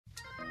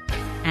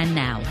And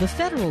now, The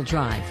Federal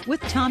Drive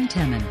with Tom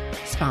Temin.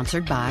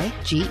 Sponsored by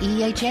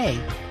GEHA.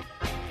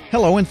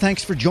 Hello, and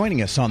thanks for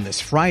joining us on this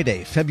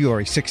Friday,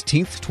 February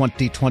 16th,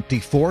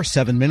 2024,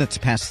 7 minutes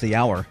past the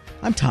hour.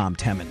 I'm Tom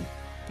Temin.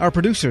 Our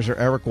producers are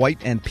Eric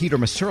White and Peter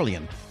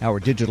Masurlian. Our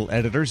digital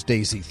editors,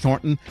 Daisy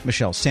Thornton,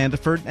 Michelle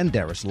Sandiford, and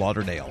Darius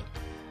Lauderdale.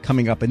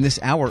 Coming up in this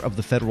hour of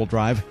The Federal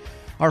Drive,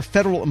 are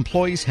federal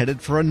employees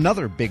headed for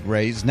another big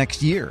raise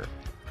next year?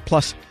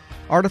 Plus,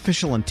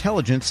 artificial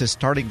intelligence is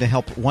starting to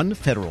help one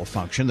federal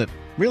function that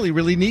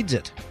really needs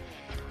it.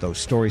 Those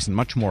stories and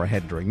much more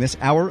ahead during this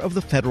hour of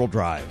The Federal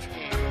Drive.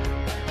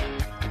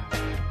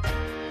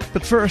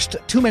 But first,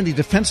 too many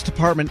Defense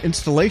Department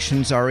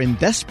installations are in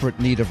desperate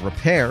need of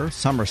repair.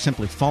 Some are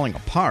simply falling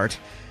apart.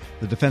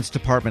 The Defense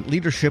Department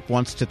leadership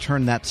wants to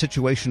turn that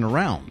situation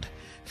around.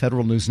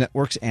 Federal News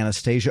Network's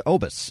Anastasia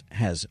Obis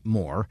has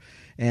more.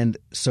 And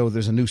so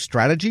there's a new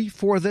strategy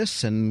for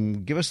this,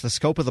 and give us the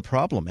scope of the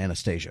problem,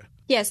 Anastasia.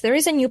 Yes, there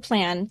is a new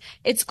plan.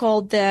 It's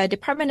called the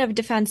Department of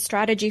Defense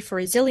Strategy for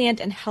Resilient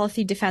and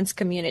Healthy Defense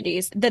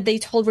Communities that they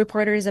told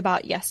reporters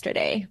about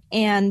yesterday.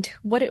 And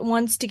what it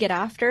wants to get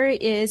after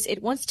is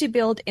it wants to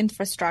build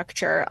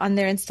infrastructure on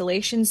their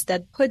installations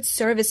that put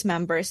service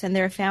members and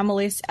their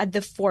families at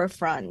the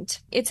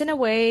forefront. It's in a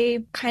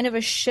way kind of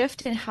a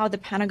shift in how the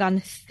Pentagon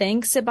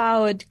thinks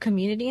about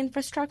community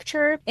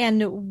infrastructure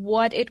and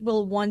what it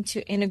will want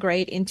to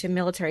integrate into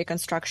military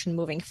construction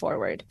moving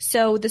forward.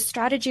 So the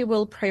strategy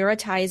will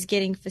prioritize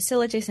getting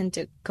facilities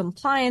into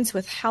compliance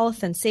with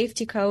health and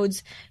safety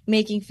codes,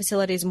 making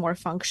facilities more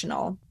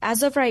functional.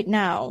 As of right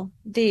now,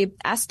 the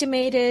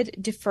estimated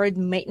deferred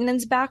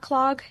maintenance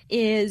backlog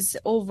is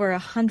over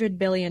 $100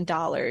 billion,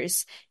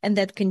 and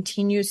that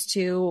continues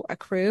to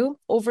accrue.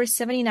 Over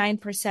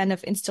 79%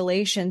 of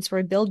installations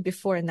were built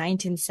before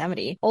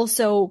 1970.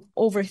 Also,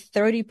 over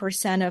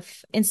 30%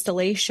 of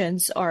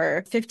installations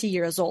are 50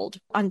 years old.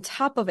 On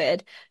top of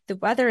it, the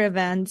weather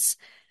events,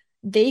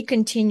 they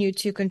continue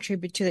to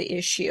contribute to the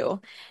issue.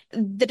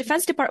 The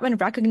Defense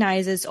Department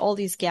recognizes all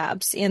these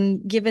gaps,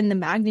 and given the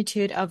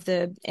magnitude of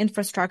the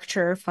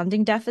infrastructure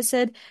funding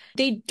deficit,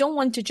 they don't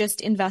want to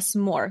just invest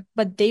more,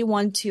 but they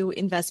want to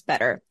invest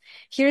better.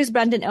 Here's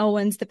Brendan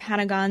Owens, the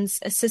Pentagon's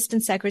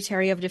Assistant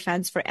Secretary of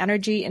Defense for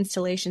Energy,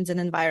 Installations, and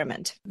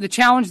Environment. The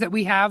challenge that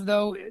we have,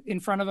 though,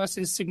 in front of us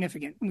is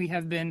significant. We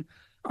have been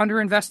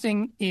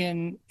underinvesting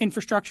in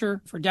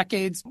infrastructure for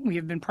decades. We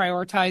have been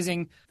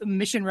prioritizing the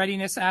mission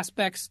readiness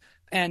aspects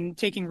and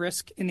taking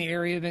risk in the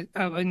area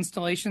of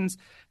installations.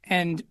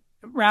 And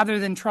rather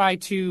than try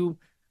to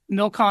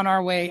milk on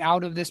our way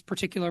out of this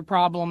particular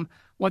problem,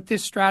 what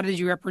this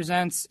strategy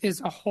represents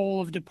is a whole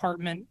of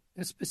department,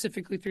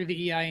 specifically through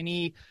the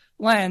EI&E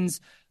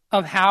lens,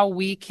 of how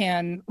we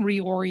can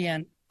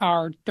reorient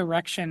our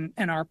direction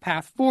and our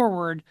path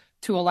forward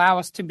to allow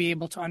us to be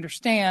able to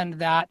understand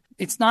that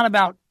it's not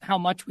about how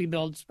much we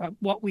build, it's about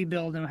what we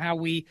build and how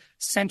we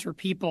center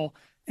people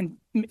and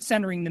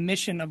centering the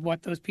mission of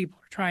what those people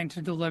are trying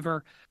to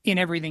deliver in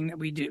everything that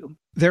we do.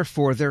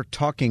 Therefore, they're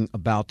talking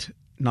about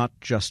not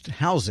just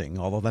housing,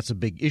 although that's a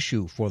big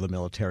issue for the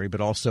military,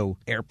 but also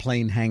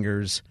airplane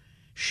hangars,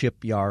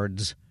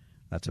 shipyards.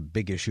 That's a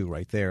big issue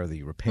right there,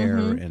 the repair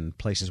in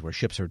places where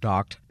ships are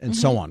docked and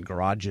so on,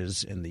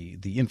 garages and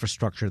the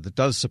infrastructure that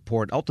does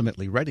support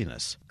ultimately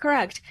readiness.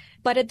 Correct.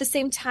 But at the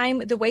same time,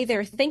 the way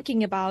they're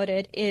thinking about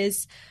it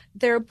is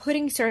they're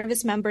putting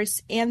service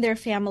members and their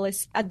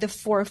families at the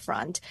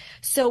forefront.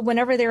 So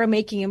whenever they're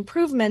making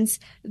improvements,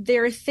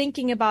 they're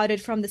thinking about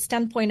it from the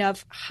standpoint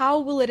of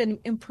how will it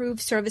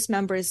improve service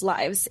members'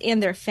 lives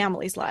and their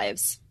families'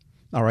 lives.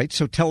 All right,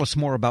 so tell us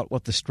more about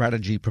what the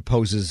strategy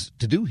proposes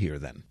to do here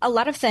then. A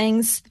lot of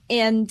things.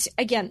 And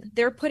again,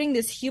 they're putting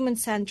these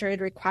human-centered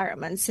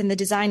requirements in the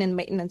design and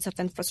maintenance of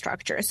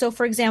infrastructure. So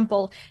for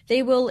example,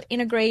 they will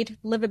integrate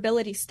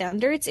livability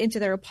standards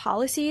into their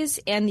policies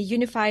and the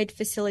unified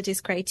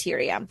facilities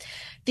criteria.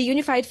 The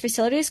unified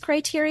facilities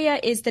criteria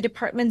is the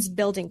department's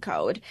building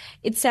code.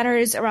 It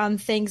centers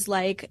around things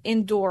like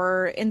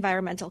indoor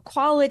environmental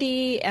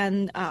quality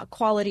and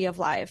quality of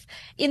life.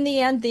 In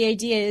the end, the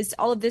idea is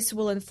all of this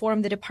will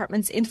inform the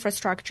department's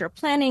infrastructure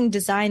planning,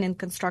 design, and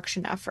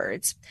construction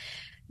efforts.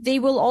 They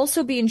will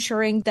also be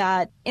ensuring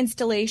that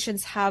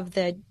installations have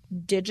the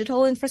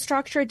digital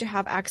infrastructure to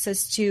have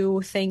access to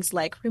things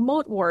like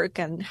remote work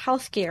and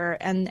healthcare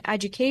and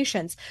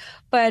educations.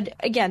 But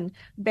again,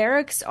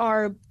 barracks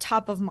are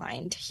top of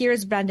mind.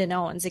 Here's Brendan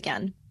Owens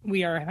again.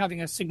 We are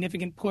having a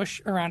significant push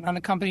around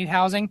unaccompanied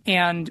housing,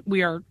 and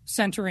we are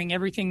centering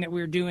everything that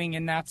we're doing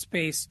in that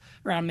space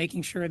around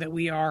making sure that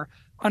we are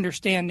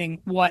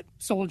understanding what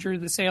soldiers,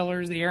 the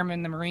sailors, the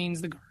airmen, the Marines,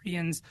 the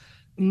Guardians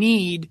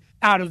need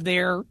out of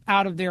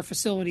their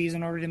facilities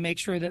in order to make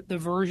sure that the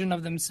version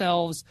of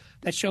themselves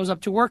that shows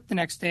up to work the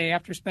next day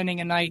after spending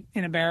a night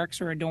in a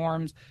barracks or a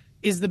dorms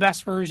is the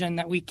best version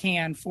that we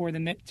can for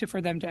them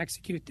to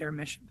execute their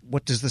mission.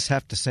 What does this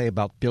have to say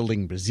about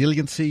building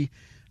resiliency,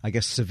 I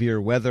guess,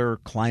 severe weather,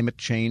 climate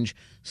change.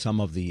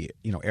 Some of the,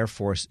 Air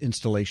Force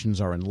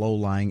installations are in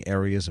low-lying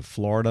areas of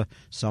Florida.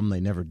 Some they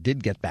never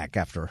did get back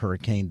after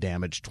hurricane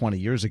damage 20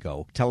 years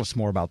ago. Tell us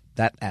more about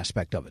that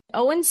aspect of it.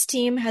 Owen's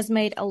team has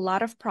made a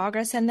lot of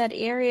progress in that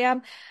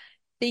area.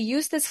 They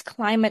use this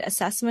climate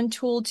assessment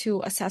tool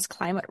to assess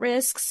climate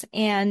risks,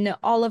 and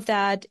all of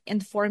that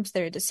informs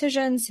their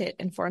decisions. It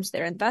informs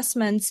their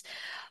investments.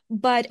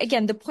 But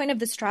again, the point of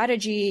the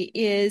strategy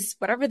is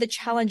whatever the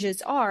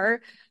challenges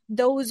are,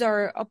 those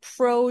are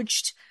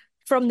approached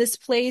from this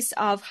place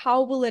of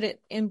how will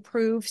it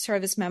improve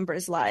service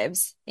members'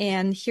 lives?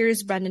 And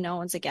here's Brendan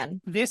Owens again.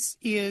 This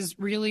is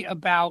really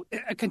about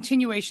a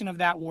continuation of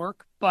that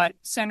work, but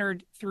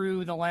centered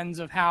through the lens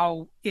of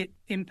how it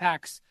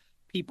impacts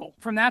people.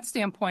 From that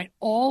standpoint,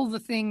 all the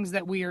things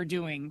that we are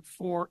doing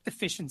for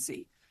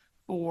efficiency,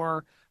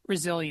 for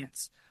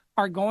resilience,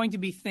 are going to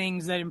be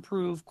things that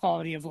improve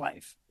quality of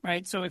life,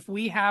 right? So if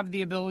we have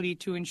the ability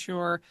to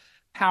ensure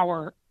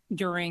power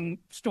during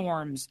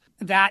storms,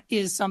 that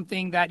is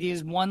something that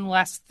is one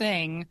less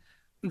thing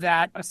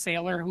that a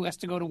sailor who has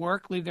to go to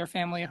work, leave their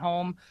family at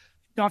home,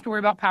 don't have to worry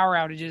about power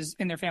outages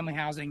in their family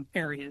housing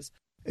areas.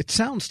 It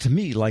sounds to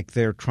me like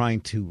they're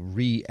trying to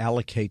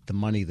reallocate the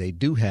money they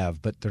do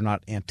have, but they're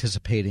not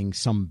anticipating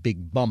some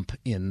big bump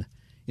in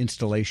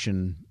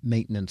installation,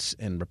 maintenance,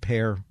 and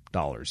repair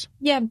dollars.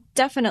 Yeah,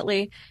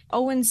 definitely.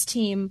 Owen's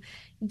team,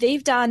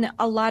 they've done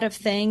a lot of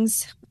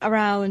things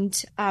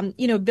around,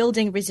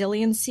 building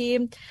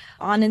resiliency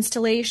on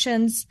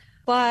installations,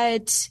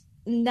 but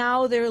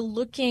now they're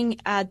looking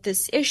at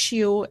this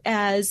issue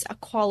as a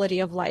quality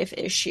of life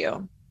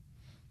issue.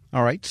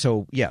 All right.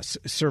 So, yes,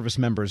 service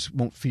members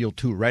won't feel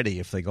too ready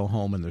if they go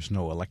home and there's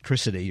no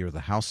electricity or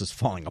the house is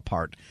falling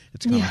apart.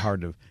 It's kind of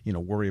hard to,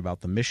 worry about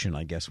the mission,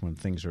 I guess, when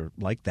things are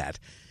like that.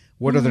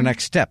 What are their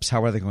next steps?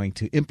 How are they going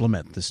to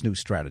implement this new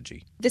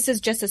strategy? This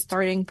is just a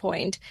starting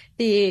point.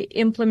 The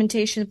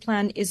implementation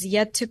plan is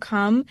yet to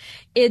come.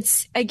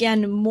 It's,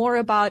 again, more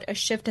about a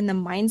shift in the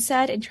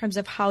mindset in terms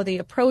of how they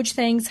approach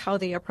things, how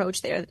they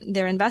approach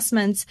their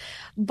investments.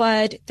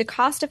 But the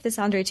cost of this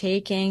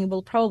undertaking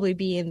will probably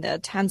be in the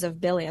tens of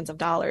billions of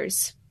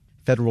dollars.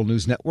 Federal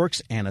News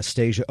Network's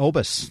Anastasia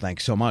Obis,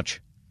 thanks so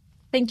much.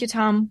 Thank you,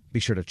 Tom. Be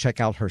sure to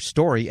check out her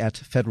story at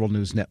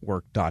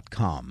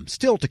federalnewsnetwork.com.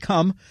 Still to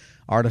come,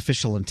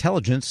 artificial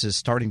intelligence is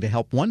starting to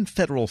help one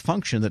federal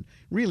function that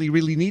really,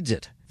 really needs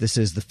it. This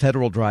is The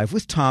Federal Drive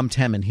with Tom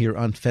Temin here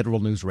on Federal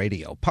News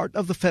Radio, part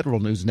of the Federal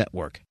News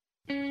Network.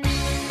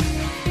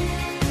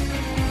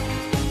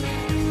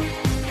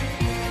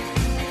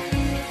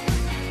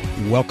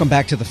 Welcome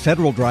back to The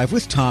Federal Drive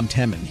with Tom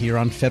Temin here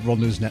on Federal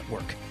News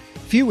Network.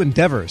 Few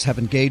endeavors have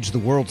engaged the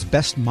world's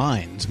best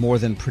minds more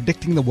than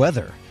predicting the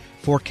weather.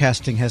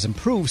 Forecasting has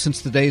improved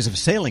since the days of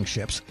sailing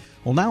ships.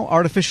 Well, now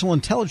artificial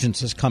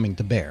intelligence is coming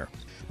to bear.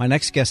 My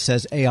next guest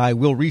says AI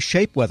will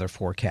reshape weather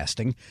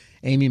forecasting.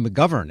 Amy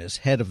McGovern is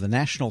head of the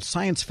National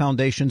Science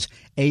Foundation's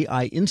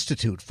AI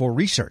Institute for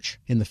Research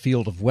in the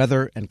field of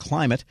weather and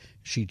climate.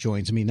 She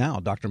joins me now.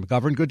 Dr.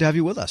 McGovern, good to have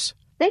you with us.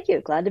 Thank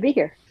you. Glad to be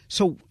here.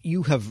 So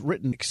you have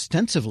written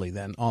extensively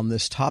then on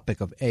this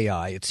topic of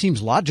AI. It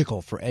seems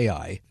logical for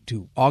AI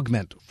to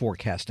augment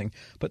forecasting.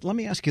 But let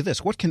me ask you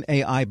this. What can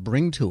AI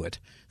bring to it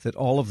that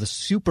all of the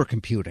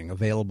supercomputing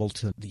available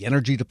to the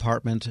Energy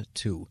Department,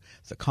 to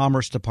the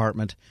Commerce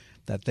Department,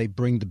 that they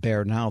bring to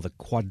bear now, the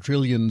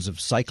quadrillions of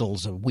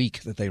cycles a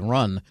week that they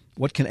run,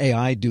 what can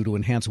AI do to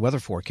enhance weather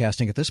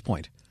forecasting at this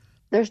point?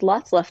 There's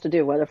lots left to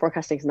do. Weather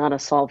forecasting is not a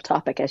solved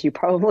topic, as you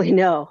probably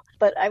know.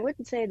 But I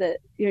wouldn't say that,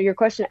 your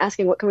question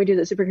asking what can we do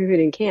that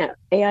supercomputing can't,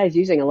 AI is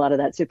using a lot of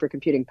that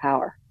supercomputing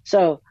power.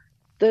 So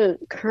the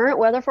current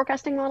weather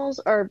forecasting models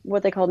are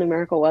what they call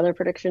numerical weather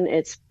prediction.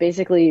 It's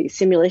basically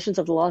simulations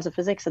of the laws of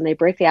physics, and they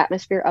break the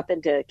atmosphere up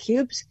into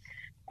cubes,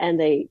 and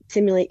they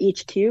simulate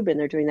each cube, and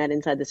they're doing that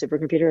inside the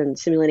supercomputer and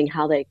simulating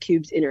how the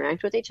cubes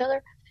interact with each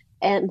other.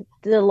 And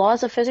the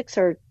laws of physics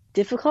are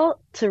difficult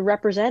to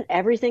represent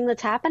everything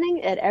that's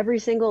happening at every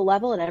single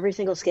level, at every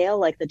single scale,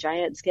 like the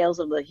giant scales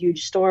of the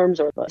huge storms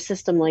or a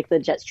system like the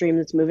jet stream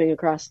that's moving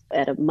across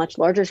at a much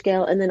larger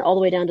scale, and then all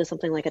the way down to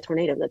something like a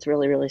tornado that's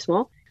really, really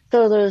small.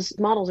 So those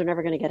models are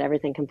never going to get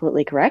everything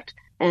completely correct,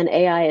 and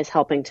AI is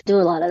helping to do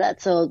a lot of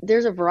that. So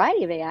there's a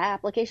variety of AI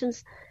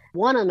applications.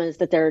 One of them is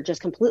that they're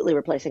just completely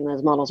replacing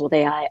those models with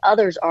AI.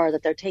 Others are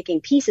that they're taking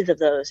pieces of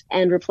those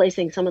and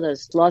replacing some of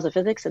those laws of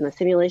physics and the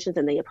simulations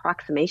and the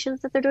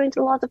approximations that they're doing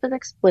to the laws of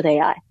physics with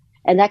AI.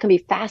 And that can be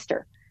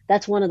faster.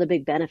 That's one of the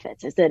big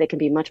benefits, is that it can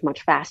be much,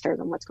 much faster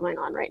than what's going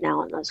on right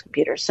now on those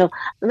computers. So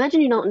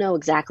imagine you don't know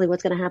exactly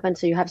what's going to happen,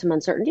 so you have some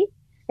uncertainty.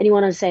 And you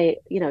want to say,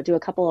 do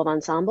a couple of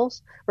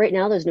ensembles. Right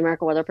now, those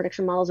numerical weather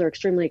prediction models are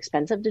extremely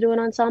expensive to do an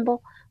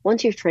ensemble.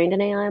 Once you've trained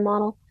an AI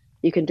model,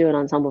 you can do an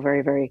ensemble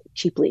very, very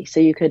cheaply. So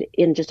you could,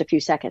 in just a few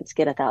seconds,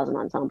 get 1,000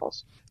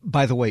 ensembles.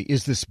 By the way,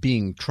 is this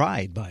being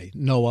tried by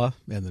NOAA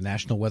and the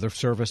National Weather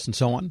Service and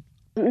so on?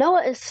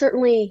 NOAA is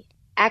certainly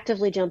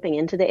actively jumping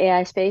into the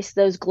AI space.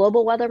 Those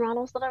global weather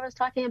models that I was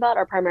talking about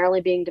are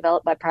primarily being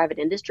developed by private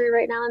industry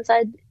right now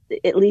inside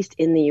at least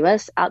in the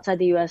US. Outside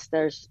the US,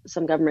 there's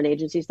some government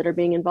agencies that are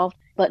being involved,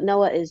 but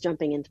NOAA is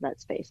jumping into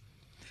that space.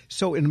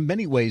 So in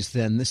many ways,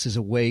 then, this is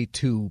a way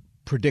to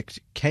predict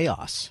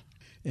chaos.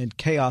 And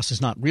chaos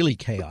is not really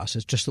chaos.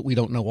 It's just that we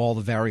don't know all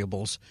the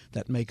variables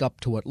that make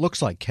up to what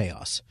looks like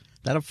chaos.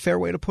 Is that a fair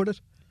way to put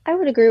it? I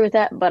would agree with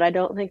that, but I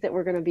don't think that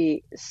we're going to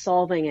be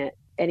solving it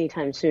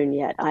anytime soon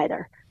yet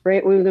either,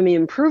 right? We're going to be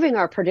improving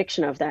our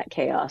prediction of that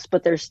chaos,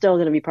 but there's still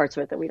going to be parts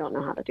of it that we don't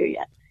know how to do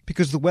yet.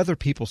 Because the weather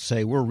people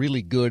say we're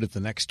really good at the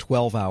next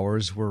 12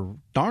 hours. We're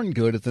darn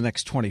good at the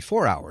next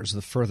 24 hours.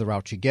 The further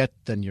out you get,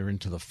 then you're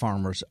into the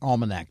farmer's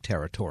almanac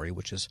territory,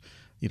 which is,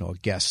 a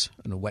guess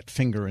and a wet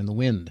finger in the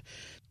wind.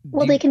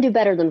 Well, they can do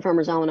better than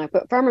Farmer's Almanac,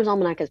 but Farmer's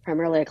Almanac is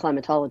primarily a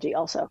climatology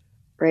also,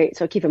 right?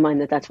 So keep in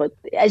mind that that's what,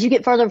 as you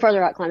get farther and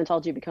farther out,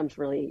 climatology becomes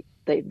really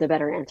the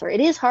better answer. It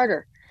is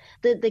harder.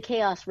 The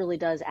chaos really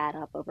does add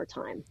up over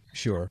time.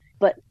 Sure.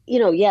 But,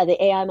 the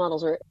AI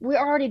models we're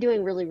already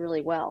doing really,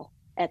 really well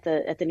at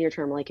the near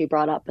term, like you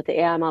brought up, but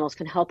the AI models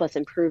can help us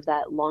improve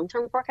that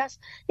long-term forecast.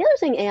 The other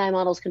thing AI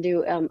models can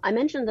do, I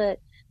mentioned that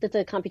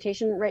the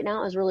computation right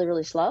now is really,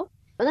 really slow.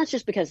 And that's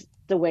just because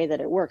the way that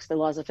it works, the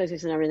laws of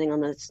physics and everything on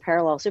the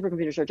parallel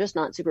supercomputers are just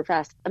not super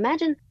fast.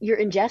 Imagine you're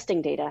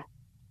ingesting data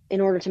in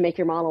order to make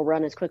your model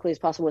run as quickly as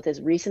possible with as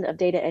recent of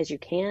data as you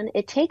can.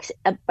 It takes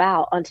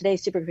on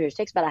today's supercomputers, it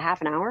takes about a half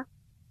an hour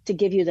to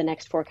give you the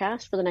next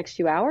forecast for the next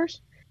few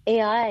hours.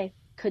 AI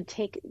could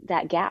take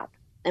that gap.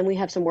 And we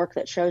have some work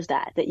that shows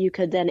that you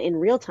could then in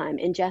real time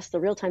ingest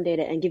the real time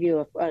data and give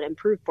you an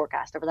improved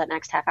forecast over that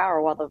next half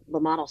hour while the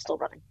model's still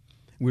running.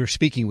 We're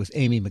speaking with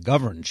Amy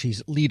McGovern.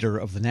 She's leader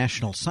of the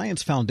National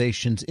Science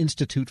Foundation's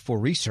Institute for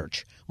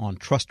Research on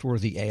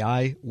Trustworthy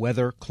AI,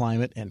 Weather,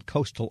 Climate, and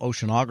Coastal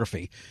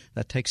Oceanography.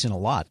 That takes in a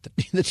lot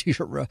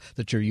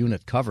that your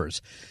unit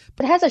covers.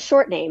 But it has a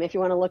short name if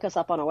you want to look us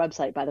up on a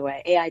website, by the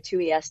way,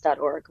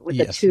 ai2es.org, with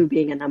the 2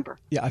 being a number.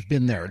 Yeah, I've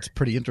been there. It's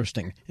pretty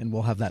interesting. And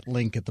we'll have that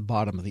link at the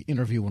bottom of the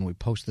interview when we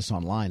post this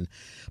online.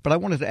 But I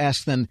wanted to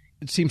ask then,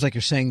 it seems like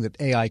you're saying that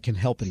AI can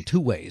help in 2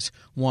 ways.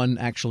 One,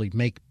 actually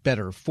make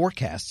better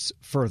forecasts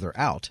further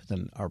out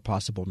than are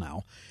possible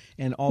now,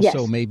 and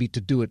also maybe to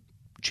do it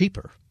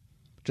cheaper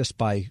just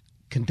by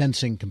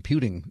condensing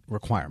computing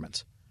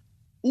requirements.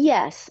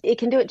 Yes, it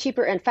can do it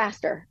cheaper and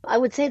faster. I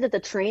would say that the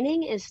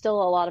training is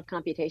still a lot of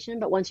computation,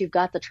 but once you've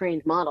got the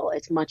trained model,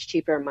 it's much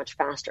cheaper and much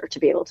faster to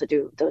be able to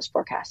do those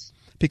forecasts.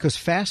 Because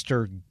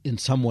faster in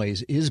some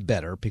ways is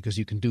better because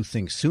you can do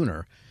things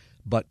sooner.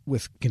 But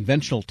with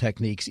conventional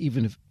techniques,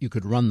 even if you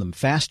could run them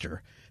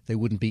faster, they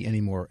wouldn't be any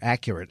more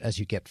accurate as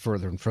you get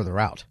further and further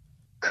out.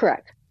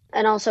 Correct.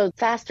 And also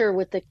faster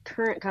with the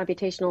current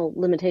computational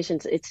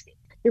limitations,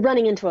 you're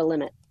running into a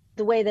limit.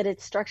 The way that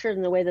it's structured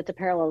and the way that the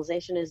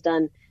parallelization is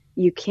done,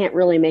 you can't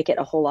really make it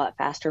a whole lot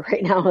faster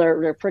right now.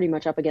 They're pretty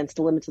much up against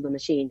the limits of the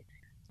machine.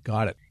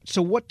 Got it.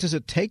 So what does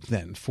it take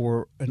then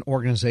for an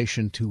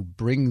organization to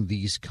bring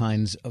these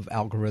kinds of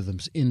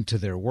algorithms into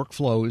their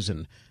workflows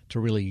and to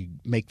really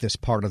make this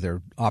part of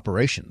their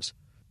operations?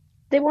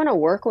 They want to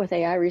work with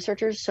AI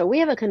researchers. So we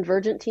have a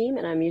convergent team,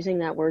 and I'm using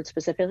that word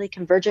specifically.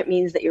 Convergent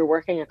means that you're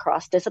working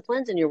across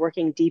disciplines and you're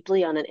working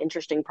deeply on an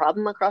interesting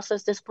problem across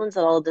those disciplines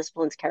that all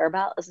disciplines care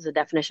about. This is a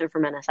definition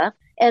from NSF.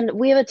 And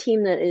we have a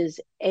team that is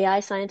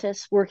AI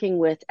scientists working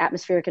with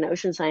atmospheric and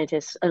ocean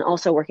scientists and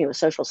also working with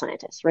social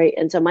scientists, right?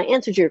 And so my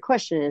answer to your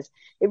question is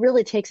it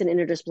really takes an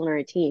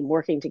interdisciplinary team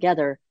working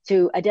together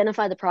to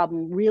identify the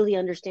problem, really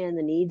understand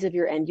the needs of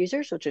your end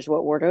users, which is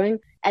what we're doing,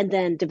 and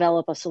then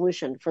develop a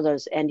solution for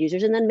those end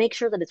users and then make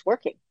sure that it's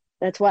working.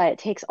 That's why it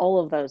takes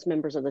all of those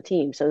members of the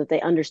team so that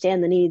they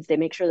understand the needs, they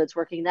make sure that it's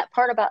working. That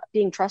part about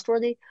being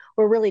trustworthy,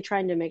 we're really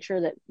trying to make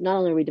sure that not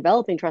only are we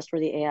developing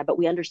trustworthy AI, but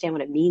we understand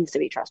what it means to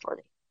be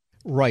trustworthy.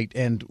 Right.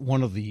 And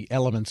one of the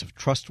elements of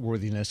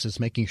trustworthiness is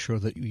making sure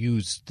that you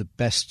use the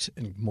best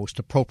and most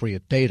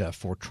appropriate data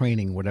for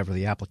training whatever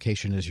the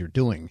application is you're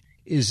doing.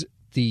 Is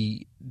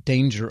the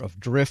danger of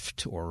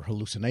drift or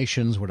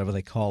hallucinations, whatever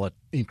they call it,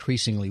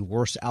 increasingly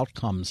worse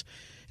outcomes,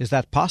 is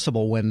that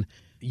possible when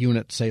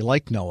unit, say,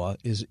 like NOAA,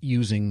 is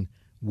using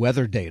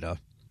weather data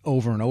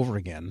over and over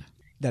again?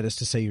 That is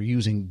to say, you're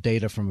using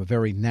data from a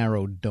very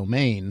narrow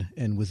domain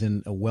and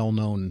within a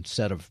well-known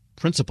set of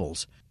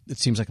principles. It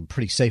seems like a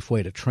pretty safe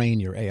way to train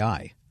your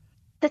AI.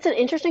 That's an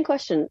interesting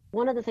question.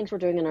 One of the things we're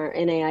doing in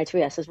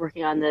AI2Es is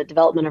working on the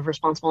development of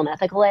responsible and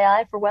ethical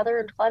AI for weather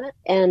and climate.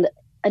 And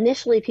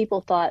initially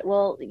people thought,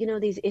 well,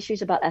 these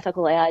issues about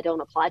ethical AI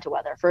don't apply to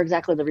weather for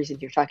exactly the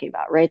reasons you're talking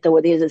about, right? The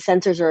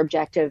sensors are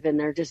objective and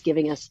they're just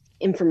giving us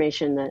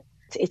information that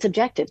it's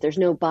objective. There's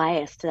no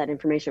bias to that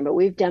information, but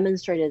we've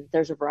demonstrated that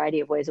there's a variety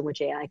of ways in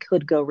which AI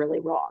could go really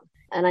wrong.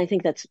 And I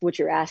think that's what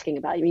you're asking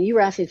about. I mean, you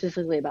were asking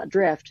specifically about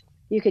drift.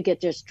 You could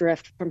get just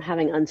drift from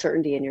having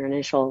uncertainty in your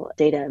initial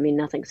data. I mean,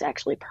 nothing's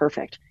actually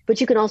perfect. But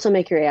you can also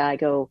make your AI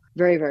go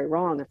very, very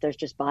wrong if there's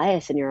just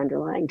bias in your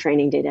underlying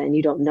training data and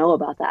you don't know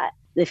about that.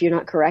 If you're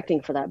not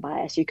correcting for that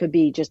bias, you could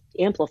be just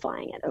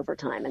amplifying it over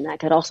time, and that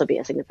could also be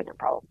a significant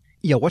problem.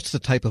 Yeah, what's the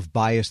type of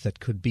bias that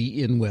could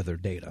be in weather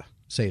data?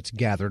 say it's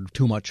gathered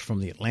too much from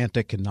the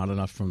Atlantic and not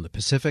enough from the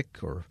Pacific,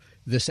 or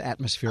this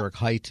atmospheric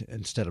height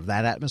instead of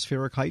that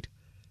atmospheric height?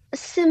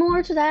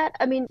 Similar to that.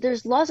 I mean,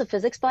 there's laws of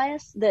physics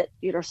bias that,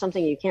 are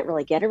something you can't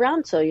really get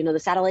around. So, the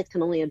satellites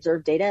can only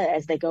observe data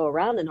as they go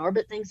around and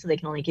orbit things, so they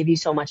can only give you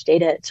so much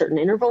data at certain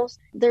intervals.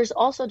 There's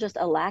also just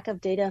a lack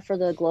of data for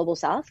the global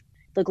south.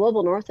 The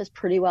global north is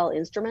pretty well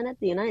instrumented.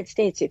 The United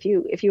States, if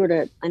you were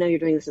to, I know you're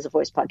doing this as a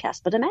voice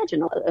podcast, but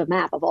imagine a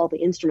map of all the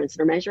instruments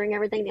that are measuring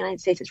everything. The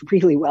United States is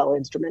really well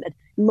instrumented.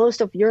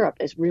 Most of Europe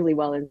is really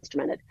well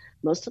instrumented.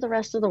 Most of the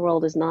rest of the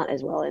world is not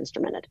as well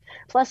instrumented.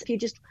 Plus, if you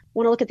just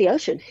want to look at the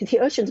ocean, the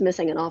ocean's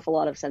missing an awful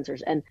lot of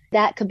sensors, and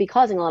that could be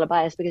causing a lot of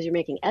bias because you're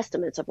making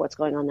estimates of what's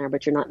going on there,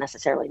 but you're not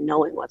necessarily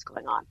knowing what's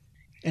going on.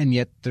 And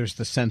yet there's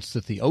the sense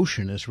that the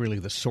ocean is really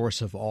the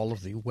source of all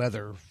of the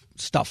weather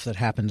stuff that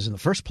happens in the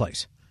first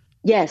place.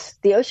 Yes,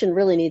 the ocean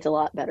really needs a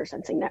lot better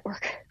sensing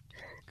network.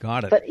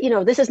 Got it. But,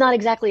 this is not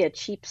exactly a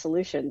cheap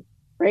solution,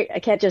 right? I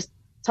can't just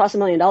toss $1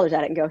 million at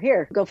it and go,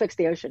 here, go fix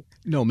the ocean.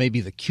 No,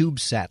 maybe the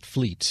CubeSat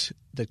fleets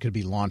that could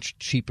be launched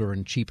cheaper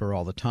and cheaper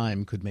all the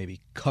time could maybe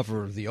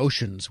cover the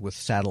oceans with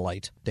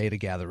satellite data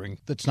gathering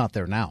that's not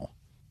there now.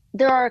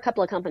 There are a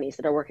couple of companies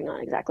that are working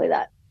on exactly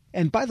that.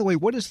 And by the way,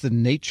 what is the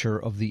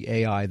nature of the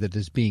AI that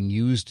is being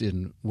used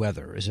in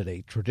weather? Is it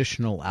a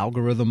traditional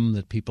algorithm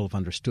that people have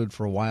understood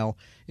for a while?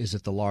 Is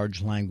it the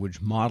large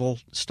language model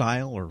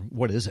style, or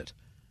what is it?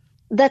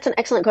 That's an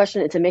excellent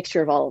question. It's a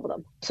mixture of all of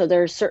them. So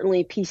there's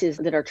certainly pieces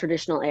that are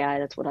traditional AI,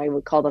 that's what I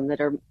would call them, that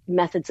are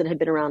methods that have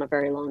been around a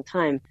very long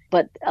time.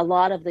 But a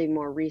lot of the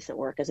more recent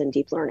work is in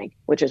deep learning,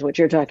 which is what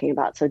you're talking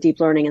about. So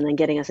deep learning and then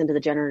getting us into the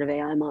generative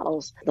AI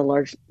models, the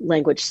large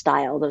language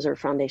style, those are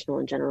foundational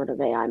and generative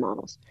AI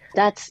models.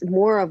 That's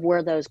more of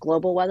where those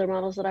global weather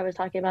models that I was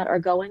talking about are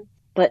going.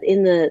 But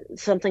in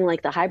something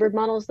like the hybrid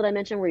models that I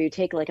mentioned, where you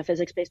take like a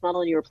physics-based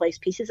model and you replace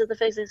pieces of the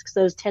physics,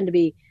 those tend to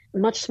be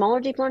much smaller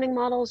deep learning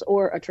models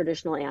or a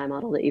traditional AI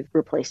model that you've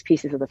replaced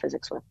pieces of the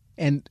physics with.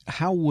 And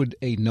how would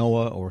a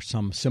NOAA or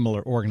some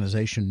similar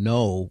organization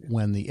know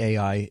when the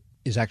AI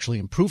is actually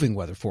improving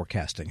weather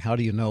forecasting? How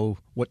do you know?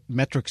 What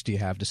metrics do you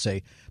have to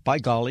say, by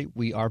golly,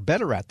 we are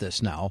better at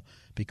this now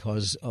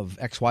because of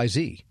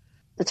XYZ?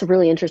 That's a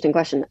really interesting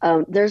question.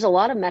 There's a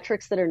lot of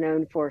metrics that are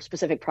known for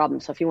specific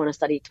problems. So if you want to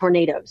study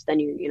tornadoes, then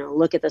you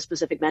look at the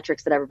specific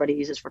metrics that everybody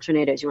uses for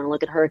tornadoes. You want to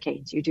look at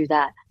hurricanes, you do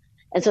that.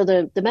 And so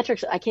the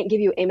metrics, I can't give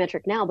you a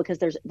metric now because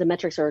the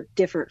metrics are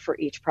different for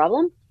each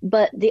problem.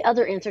 But the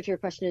other answer to your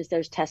question is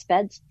there's test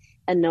beds,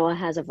 and NOAA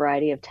has a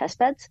variety of test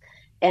beds.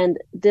 And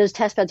those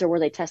test beds are where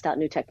they test out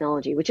new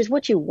technology, which is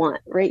what you want,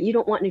 right? You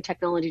don't want new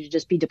technology to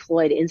just be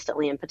deployed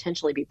instantly and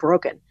potentially be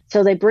broken.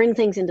 So they bring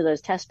things into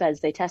those test beds,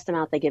 they test them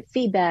out, they give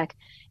feedback,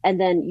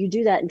 and then you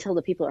do that until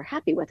the people are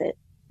happy with it.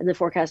 And the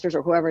forecasters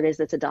or whoever it is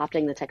that's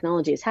adopting the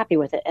technology is happy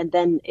with it, and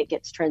then it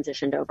gets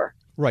transitioned over.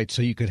 Right.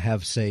 So you could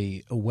have,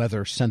 say, a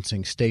weather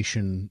sensing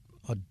station,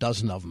 a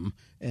dozen of them,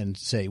 and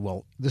say,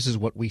 well, this is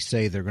what we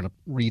say they're going to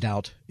read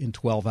out in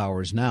 12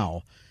 hours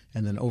now.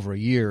 And then over a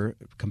year,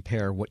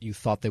 compare what you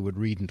thought they would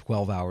read in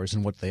 12 hours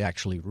and what they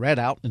actually read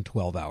out in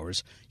 12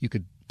 hours. You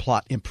could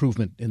plot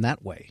improvement in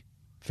that way.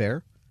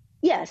 Fair?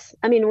 Yes.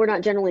 I mean, we're not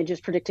generally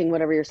just predicting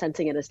whatever you're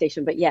sensing at a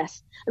station, but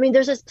yes. I mean,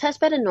 there's a test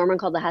bed in Norman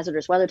called the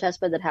Hazardous Weather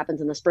Test Bed that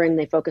happens in the spring.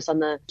 They focus on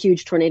the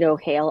huge tornado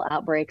hail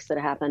outbreaks that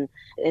happen,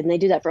 and they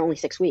do that for only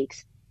 6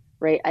 weeks.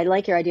 Right. I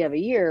like your idea of a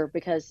year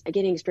because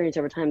gaining experience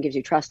over time gives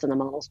you trust in the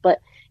models, but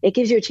it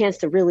gives you a chance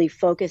to really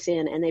focus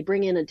in, and they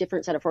bring in a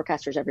different set of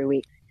forecasters every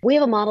week. We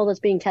have a model that's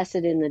being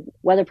tested in the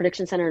Weather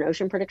Prediction Center and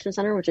Ocean Prediction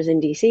Center, which is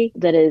in DC,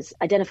 that is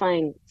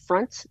identifying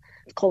fronts,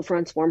 cold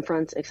fronts, warm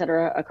fronts, et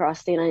cetera,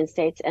 across the United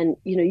States. And,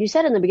 you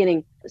said in the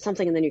beginning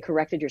something and then you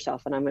corrected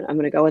yourself, and I'm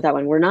going to go with that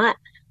one. We're not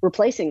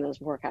replacing those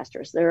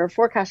forecasters. There are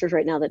forecasters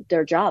right now that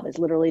their job is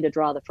literally to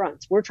draw the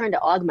fronts. We're trying to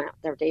augment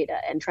their data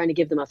and trying to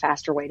give them a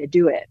faster way to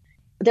do it.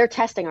 They're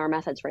testing our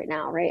methods right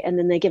now, right? And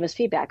then they give us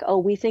feedback. Oh,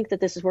 we think that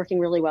this is working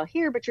really well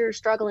here, but you're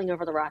struggling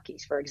over the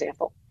Rockies, for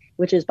example,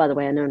 which is, by the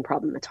way, a known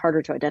problem. It's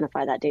harder to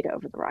identify that data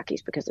over the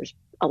Rockies because there's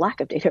a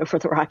lack of data over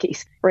the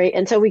Rockies, right?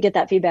 And so we get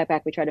that feedback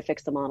back. We try to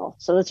fix the model.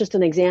 So that's just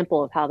an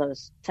example of how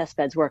those test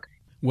beds work.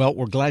 Well,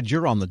 we're glad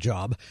you're on the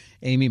job.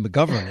 Amy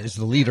McGovern is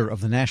the leader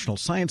of the National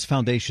Science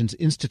Foundation's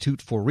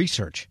Institute for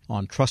Research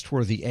on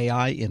Trustworthy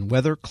AI in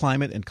Weather,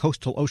 Climate, and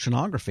Coastal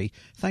Oceanography.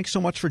 Thanks so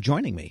much for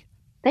joining me.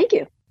 Thank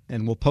you.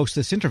 And we'll post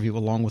this interview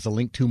along with a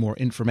link to more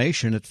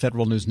information at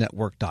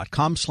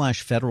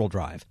federalnewsnetwork.com/Federal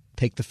Drive.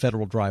 Take the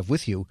Federal Drive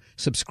with you.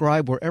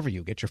 Subscribe wherever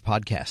you get your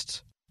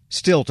podcasts.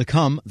 Still to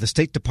come, the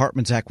State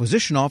Department's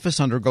acquisition office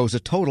undergoes a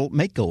total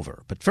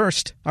makeover. But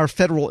first, are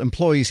federal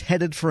employees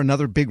headed for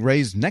another big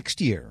raise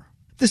next year?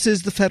 This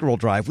is the Federal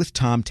Drive with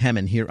Tom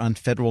Temin here on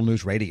Federal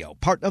News Radio,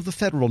 part of the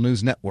Federal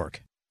News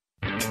Network.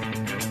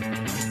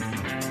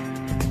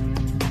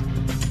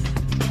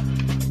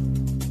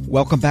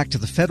 Welcome back to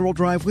the Federal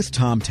Drive with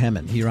Tom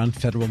Temin here on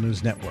Federal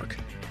News Network.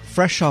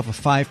 Fresh off a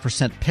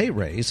 5% pay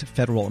raise,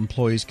 federal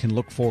employees can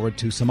look forward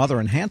to some other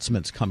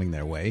enhancements coming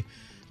their way,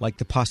 like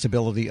the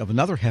possibility of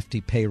another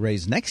hefty pay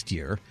raise next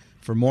year,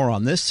 For more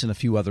on this and a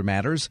few other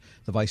matters,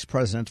 the Vice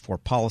President for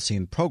Policy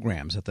and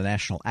Programs at the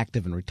National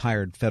Active and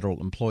Retired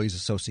Federal Employees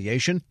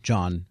Association,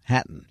 John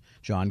Hatton.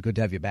 John, good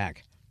to have you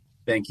back.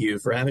 Thank you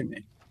for having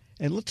me.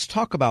 And let's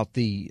talk about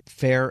the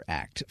FAIR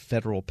Act,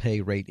 federal pay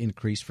rate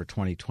increase for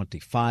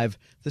 2025.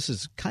 This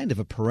is kind of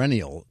a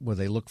perennial where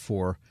they look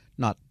for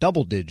not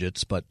double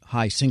digits, but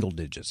high single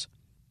digits.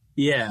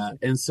 Yeah,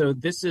 and so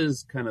this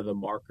is kind of the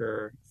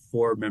marker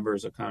for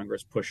members of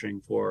Congress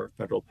pushing for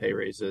federal pay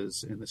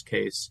raises, in this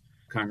case,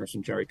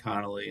 Congressman Jerry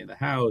Connolly in the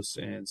House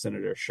and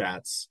Senator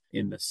Schatz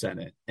in the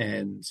Senate.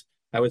 And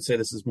I would say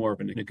this is more of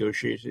a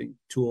negotiating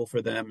tool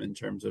for them in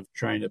terms of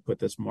trying to put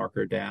this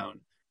marker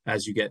down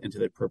as you get into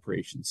the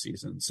appropriation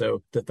season.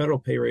 So the federal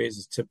pay raise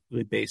is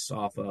typically based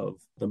off of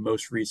the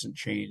most recent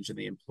change in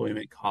the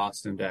employment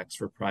cost index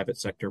for private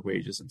sector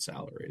wages and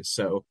salaries.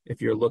 So if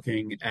you're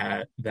looking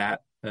at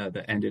that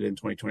ended in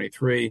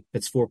 2023,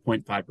 it's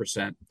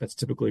 4.5%. That's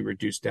typically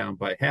reduced down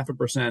by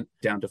 0.5%,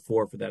 down to 4%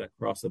 for that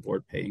across the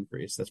board pay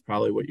increase. That's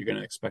probably what you're going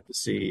to expect to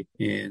see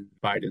in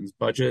Biden's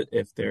budget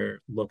if they're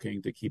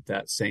looking to keep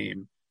that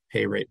same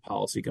pay rate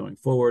policy going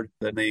forward.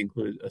 Then they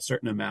include a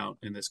certain amount,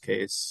 in this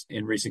case,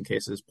 in recent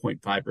cases,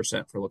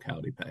 0.5% for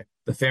locality pay.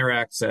 The FAIR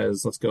Act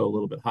says, let's go a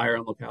little bit higher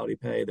on locality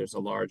pay. There's a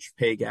large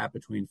pay gap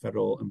between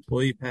federal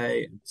employee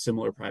pay and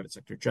similar private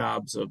sector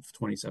jobs of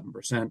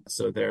 27%.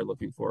 So they're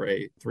looking for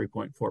a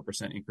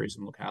 3.4% increase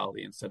in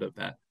locality instead of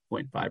that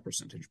 0.5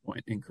 percentage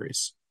point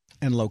increase.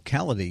 And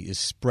locality is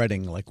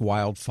spreading like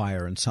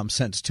wildfire in some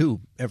sense,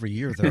 too. Every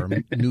year there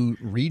are new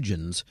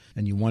regions,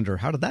 and you wonder,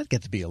 how did that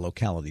get to be a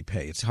locality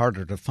pay? It's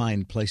harder to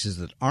find places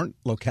that aren't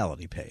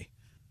locality pay.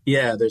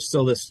 Yeah, there's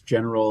still this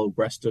general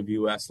rest of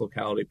U.S.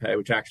 locality pay,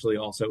 which actually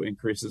also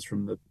increases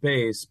from the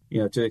base.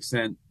 To the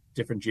extent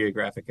different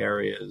geographic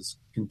areas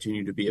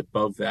continue to be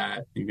above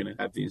that, you're going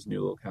to have these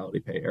new locality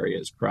pay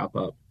areas crop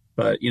up.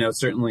 But,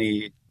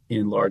 certainly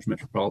in large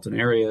metropolitan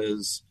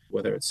areas,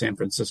 whether it's San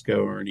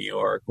Francisco or New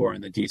York or in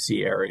the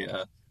D.C.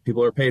 area,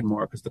 people are paid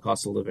more because the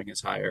cost of living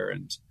is higher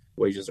and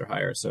wages are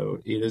higher. So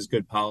it is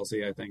good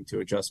policy, I think, to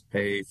adjust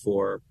pay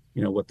for,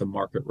 what the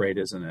market rate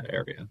is in that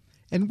area.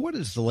 And what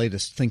is the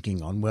latest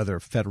thinking on whether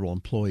federal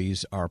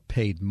employees are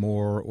paid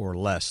more or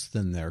less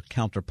than their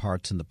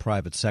counterparts in the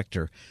private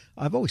sector?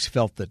 I've always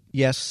felt that,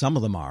 yes, some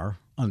of them are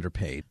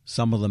underpaid.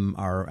 Some of them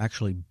are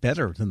actually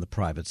better than the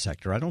private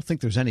sector. I don't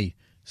think there's any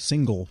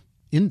single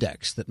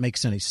index that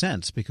makes any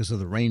sense because of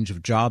the range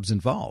of jobs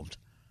involved.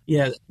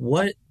 Yeah,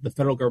 what the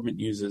federal government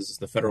uses is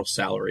the Federal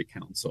Salary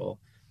Council,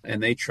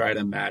 and they try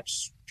to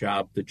match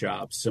job to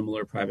job,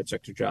 similar private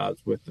sector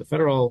jobs with the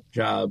federal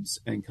jobs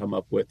and come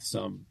up with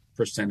some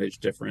percentage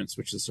difference,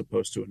 which is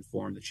supposed to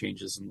inform the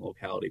changes in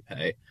locality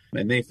pay.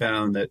 And they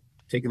found that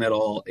taking that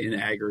all in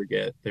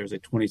aggregate, there's a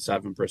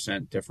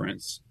 27%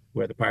 difference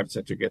where the private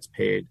sector gets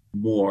paid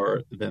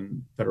more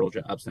than federal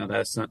jobs. Now,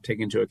 that's not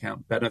taking into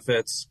account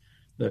benefits.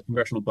 The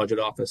Congressional Budget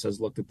Office has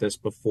looked at this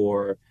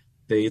before.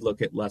 They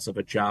look at less of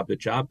a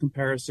job-to-job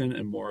comparison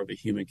and more of a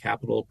human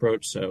capital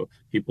approach. So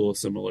people with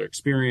similar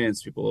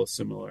experience, people with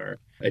similar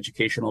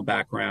educational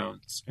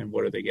backgrounds, and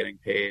what are they getting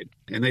paid?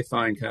 And they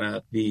find kind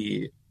of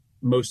the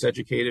most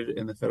educated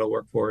in the federal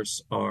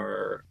workforce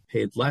are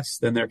paid less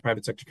than their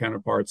private sector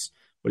counterparts.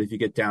 But if you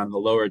get down to the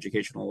lower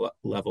educational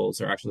levels,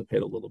 they're actually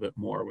paid a little bit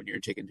more when you're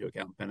taking into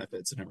account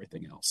benefits and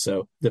everything else.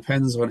 So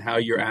depends on how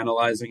you're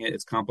analyzing it.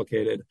 It's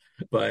complicated,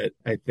 but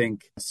I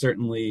think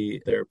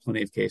certainly there are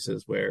plenty of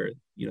cases where,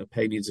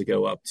 pay needs to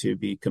go up to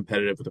be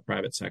competitive with the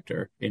private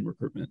sector in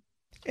recruitment.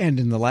 And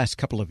in the last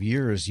couple of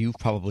years, you've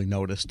probably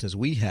noticed, as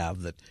we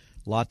have, that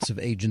lots of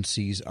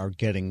agencies are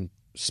getting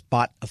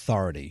spot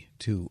authority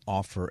to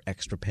offer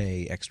extra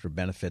pay, extra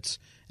benefits,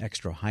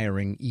 extra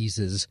hiring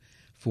eases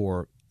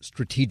for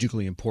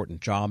strategically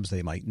important jobs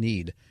they might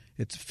need.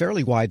 It's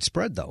fairly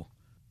widespread, though.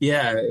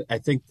 Yeah, I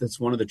think that's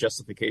one of the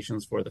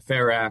justifications for the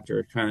FAIR Act,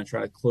 or trying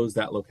to close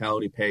that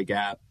locality pay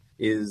gap,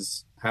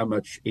 is how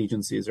much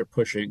agencies are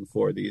pushing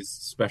for these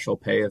special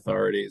pay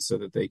authorities so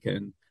that they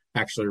can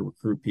actually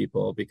recruit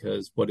people,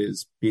 because what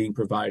is being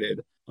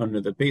provided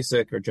under the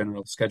basic or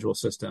general schedule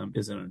system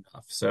isn't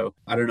enough. So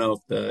I don't know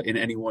if in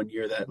any one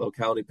year that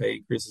locality pay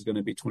increase is going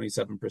to be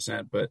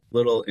 27%, but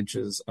little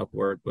inches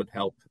upward would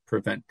help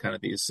prevent kind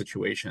of these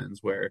situations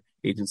where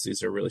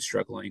agencies are really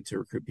struggling to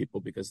recruit people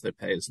because their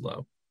pay is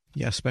low.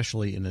 Yeah,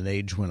 especially in an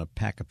age when a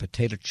pack of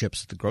potato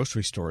chips at the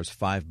grocery store is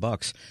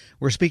 $5.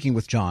 We're speaking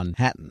with John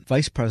Hatton,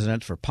 Vice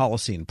President for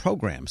Policy and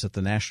Programs at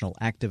the National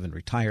Active and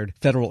Retired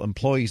Federal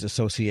Employees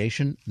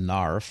Association,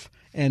 NARF.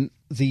 And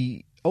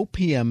the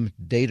OPM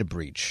data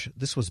breach,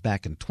 this was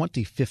back in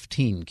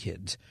 2015,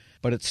 kids,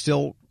 but it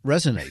still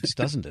resonates,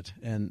 doesn't it?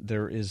 And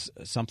there is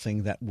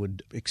something that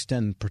would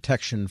extend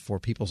protection for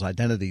people's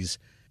identities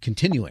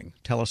continuing.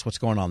 Tell us what's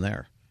going on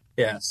there.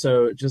 Yeah,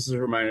 so just as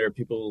a reminder,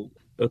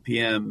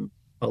 OPM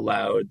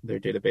allowed their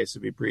database to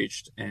be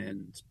breached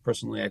and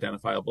personally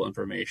identifiable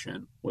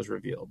information was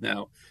revealed.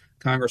 Now,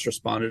 Congress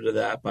responded to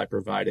that by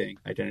providing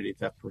identity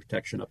theft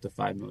protection up to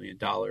 $5 million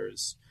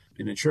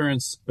in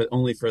insurance, but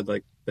only for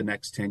the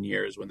next 10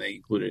 years when they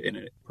included it in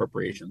an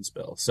appropriations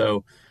bill.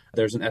 So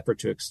There's an effort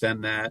to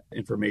extend that.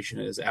 Information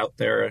is out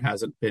there. It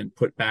hasn't been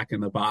put back in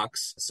the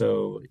box.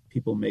 So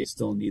people may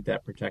still need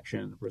that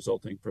protection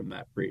resulting from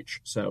that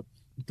breach. So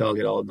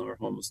Delegate Eleanor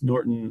Holmes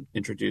Norton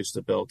introduced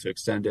a bill to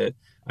extend it.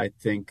 I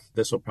think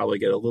this will probably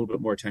get a little bit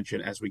more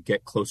attention as we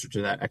get closer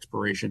to that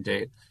expiration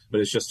date.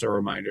 But it's just a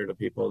reminder to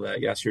people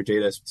that, yes, your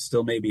data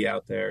still may be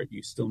out there.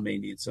 You still may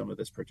need some of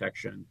this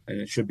protection. And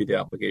it should be the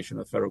obligation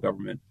of the federal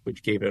government,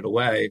 which gave it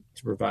away,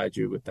 to provide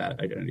you with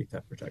that identity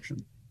theft protection.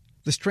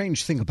 The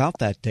strange thing about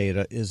that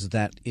data is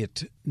that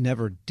it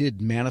never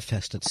did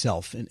manifest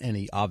itself in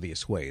any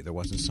obvious way. There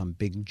wasn't some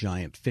big,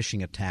 giant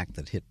phishing attack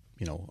that hit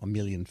 1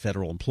 million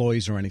federal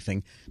employees or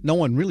anything. No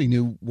one really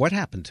knew what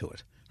happened to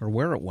it or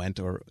where it went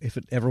or if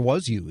it ever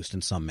was used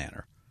in some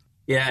manner.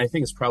 Yeah, I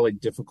think it's probably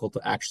difficult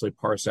to actually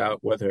parse out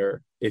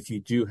whether if you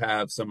do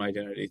have some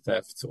identity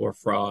theft or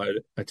fraud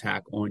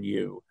attack on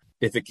you,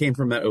 if it came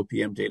from that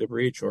OPM data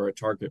breach or a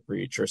target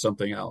breach or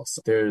something else.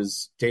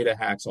 There's data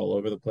hacks all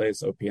over the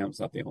place. OPM's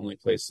not the only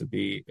place to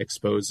be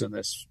exposed in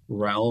this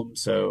realm.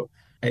 So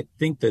I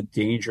think the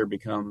danger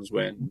becomes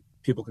when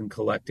people can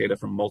collect data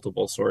from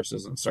multiple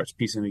sources and starts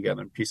piecing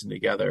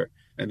together,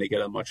 and they get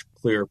a much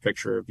clearer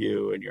picture of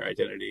you and your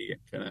identity and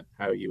kind of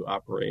how you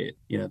operate.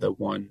 The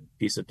one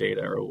piece of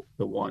data or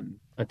the one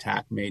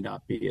attack may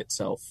not be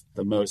itself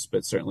the most,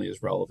 but certainly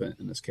is relevant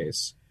in this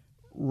case.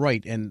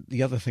 Right. And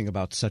the other thing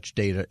about such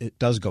data, it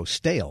does go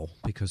stale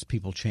because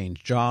people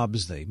change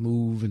jobs, they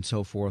move and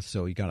so forth.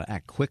 So you got to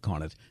act quick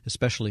on it,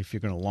 especially if you're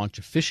going to launch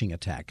a phishing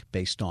attack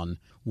based on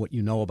what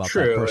you know about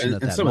that person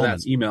at that moment. True. And some of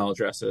that's email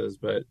addresses,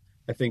 but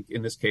I think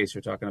in this case,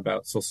 you're talking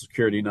about Social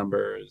Security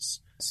numbers,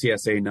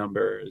 CSA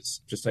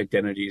numbers, just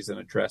identities and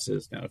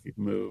addresses now if you've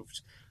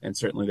moved. And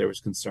certainly there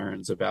was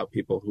concerns about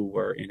people who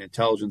were in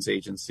intelligence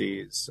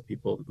agencies,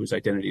 people whose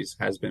identities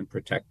has been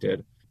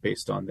protected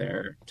based on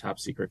their top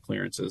secret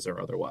clearances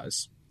or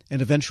otherwise.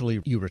 And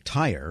eventually you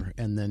retire,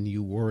 and then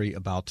you worry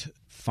about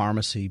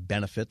pharmacy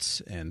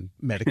benefits and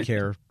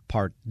Medicare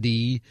Part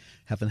D.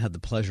 Haven't had the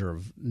pleasure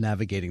of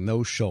navigating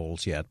those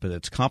shoals yet, but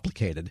it's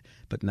complicated.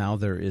 But now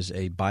there is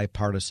a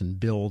bipartisan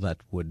bill that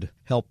would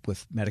help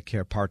with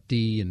Medicare Part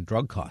D and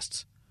drug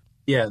costs.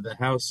 Yeah, the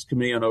House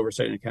Committee on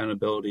Oversight and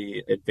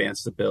Accountability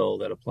advanced a bill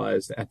that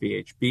applies to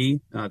FEHB.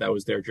 That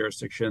was their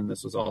jurisdiction.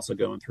 This was also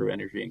going through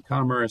Energy and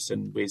Commerce,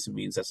 and Ways and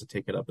Means has to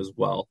take it up as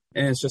well.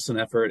 And it's just an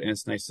effort, and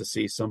it's nice to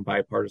see some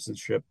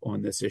bipartisanship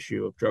on this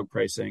issue of drug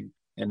pricing,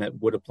 and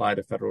that would apply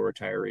to federal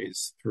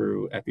retirees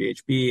through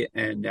FEHB,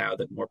 and now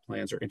that more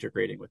plans are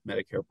integrating with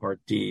Medicare Part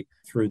D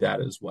through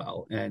that as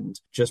well. And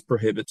just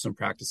prohibit some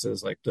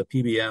practices like the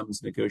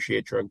PBMs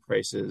negotiate drug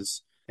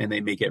prices, and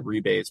they may get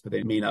rebates, but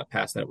they may not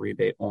pass that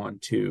rebate on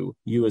to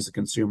you as a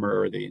consumer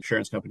or the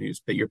insurance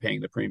companies that you're paying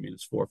the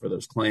premiums for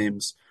those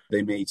claims.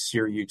 They may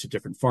steer you to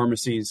different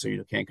pharmacies, so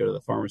you can't go to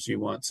the pharmacy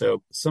you want.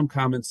 So some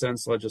common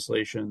sense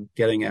legislation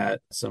getting at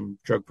some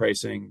drug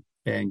pricing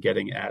and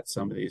getting at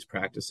some of these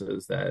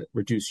practices that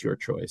reduce your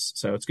choice.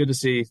 So it's good to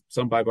see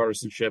some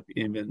bipartisanship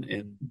even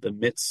in the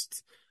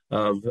midst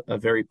of a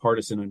very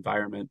partisan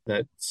environment,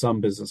 that some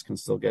business can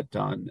still get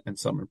done and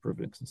some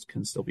improvements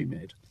can still be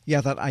made. Yeah,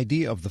 that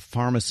idea of the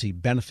pharmacy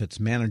benefits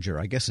manager,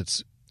 I guess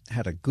it's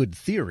had a good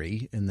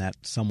theory in that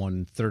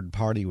someone third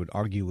party would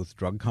argue with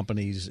drug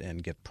companies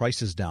and get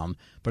prices down,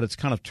 but it's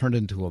kind of turned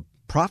into a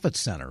profit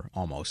center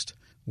almost,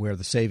 where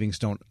the savings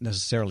don't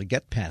necessarily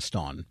get passed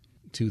on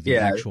to the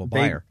actual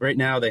buyer. Right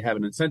now, they have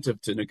an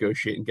incentive to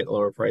negotiate and get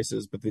lower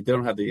prices, but they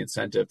don't have the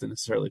incentive to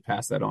necessarily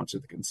pass that on to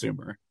the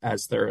consumer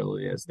as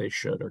thoroughly as they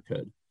should or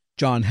could.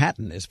 John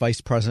Hatton is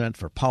Vice President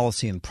for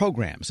Policy and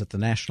Programs at the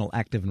National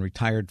Active and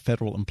Retired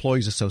Federal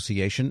Employees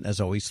Association. As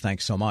always,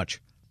 thanks so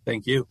much.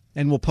 Thank you.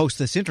 And we'll post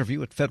this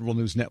interview at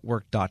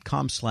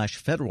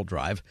federalnewsnetwork.com/Federal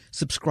Drive.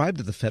 Subscribe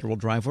to the Federal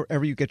Drive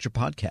wherever you get your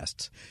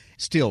podcasts.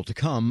 Still to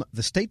come,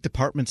 the State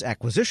Department's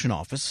Acquisition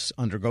Office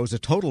undergoes a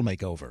total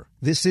makeover.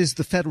 This is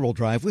the Federal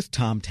Drive with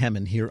Tom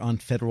Temin here on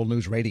Federal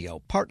News Radio,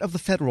 part of the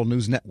Federal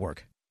News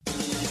Network.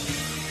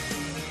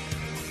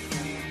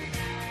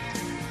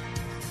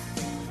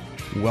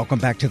 Welcome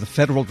back to the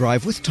Federal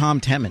Drive with Tom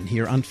Temin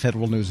here on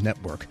Federal News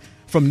Network.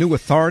 From new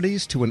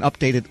authorities to an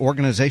updated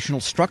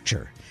organizational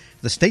structure,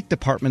 the State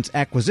Department's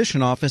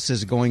Acquisition Office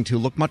is going to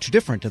look much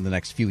different in the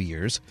next few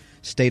years.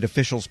 State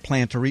officials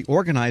plan to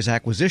reorganize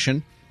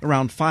acquisition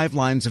around 5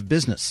 lines of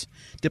business: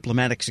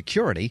 diplomatic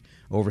security,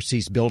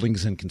 overseas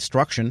buildings and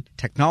construction,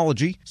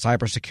 technology,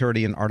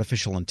 cybersecurity and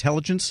artificial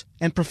intelligence,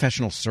 and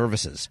professional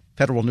services.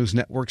 Federal News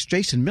Network's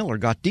Jason Miller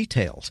got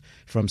details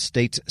from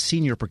State's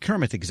Senior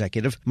Procurement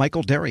Executive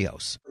Michael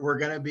Darios. We're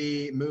going to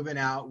be moving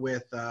out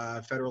with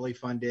federally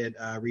funded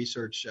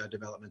research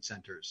development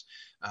centers.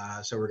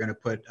 So we're going to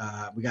put,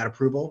 we got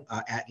approval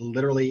at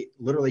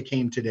literally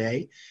came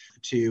today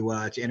to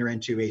enter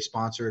into a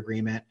sponsorship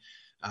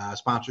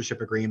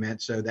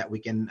agreement so that we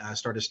can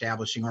start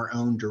establishing our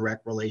own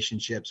direct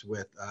relationships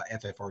with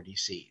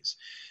FFRDCs.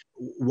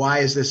 why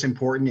is this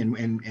important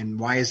and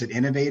why is it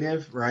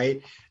innovative,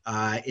 right?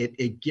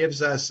 It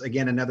gives us,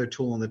 again, another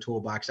tool in the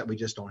toolbox that we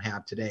just don't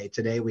have today.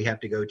 Today, we have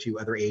to go to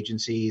other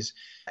agencies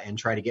and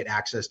try to get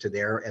access to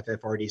their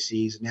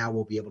FFRDCs. Now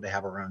we'll be able to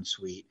have our own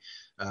suite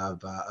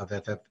of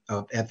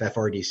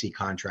FFRDC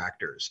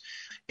contractors.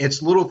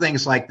 It's little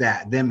things like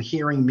that, them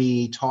hearing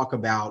me talk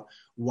about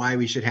why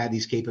we should have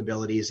these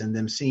capabilities and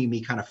them seeing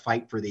me kind of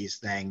fight for these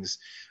things,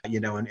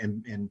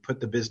 and put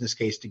the business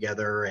case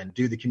together and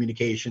do the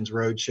communications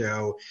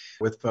roadshow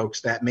with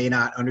folks that may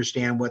not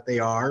understand what they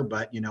are.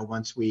 But,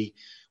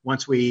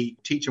 once we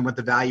teach them what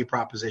the value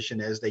proposition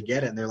is, they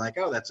get it and they're like,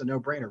 oh, that's a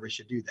no-brainer. We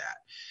should do that.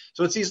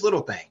 So it's these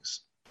little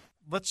things.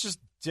 Let's just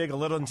dig a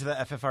little into the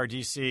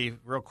FFRDC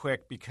real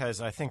quick,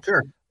 because I think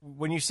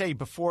when you say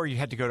before you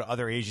had to go to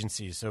other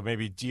agencies, so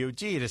maybe DOD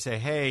to say,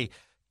 hey,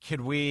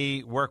 could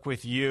we work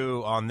with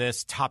you on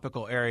this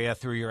topical area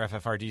through your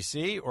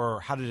FFRDC,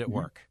 or how did it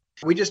work?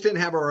 We just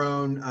didn't have our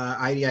own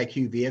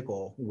IDIQ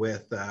vehicle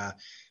with the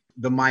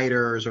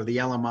MITREs or the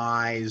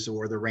LMIs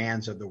or the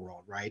RANDs of the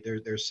world, right?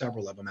 There's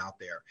several of them out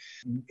there,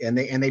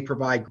 and they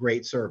provide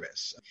great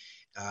service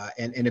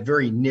and in a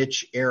very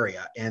niche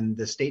area. And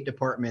the State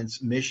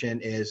Department's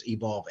mission is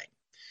evolving.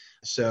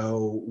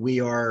 So we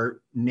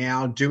are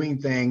now doing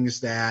things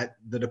that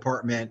the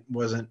department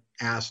wasn't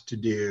asked to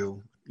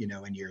do,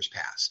 in years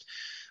past.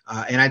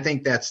 And I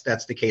think that's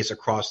the case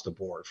across the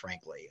board,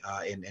 frankly,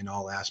 in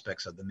all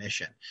aspects of the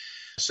mission.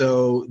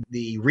 So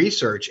the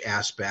research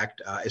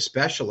aspect,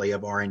 especially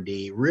of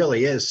R&D,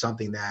 really is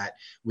something that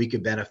we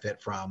could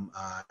benefit from.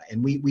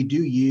 And we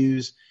do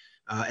use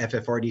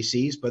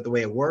FFRDCs, but the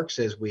way it works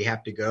is we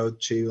have to go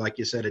to, like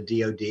you said, a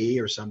DOD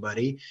or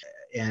somebody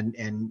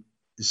and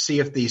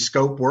see if the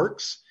scope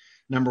works.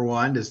 Number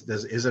one, is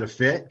it a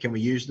fit? Can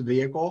we use the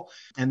vehicle?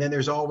 And then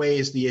there's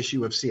always the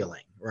issue of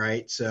ceiling,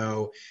 right?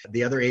 So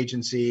the other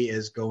agency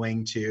is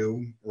going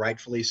to,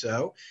 rightfully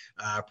so,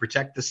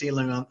 protect the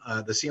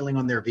ceiling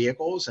on their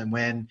vehicles. And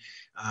when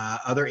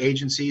other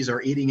agencies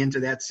are eating into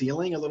that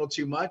ceiling a little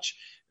too much,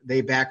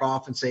 they back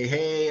off and say,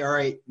 hey, all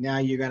right, now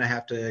you're going to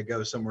have to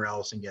go somewhere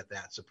else and get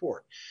that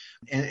support.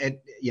 And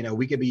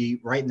we could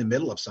be right in the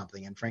middle of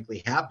something, and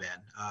frankly have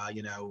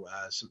been,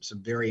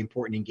 some very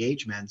important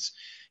engagements,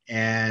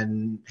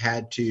 and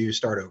had to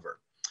start over.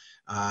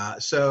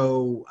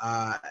 So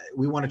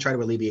we want to try to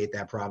alleviate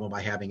that problem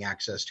by having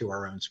access to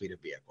our own suite of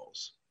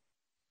vehicles.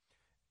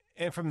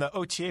 And from the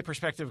OTA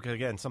perspective, because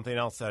again, something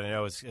else that I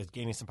know is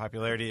gaining some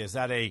popularity, is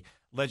that a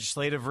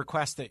legislative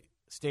request that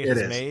state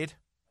has made?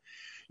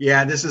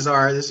 Yeah, this is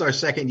our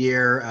second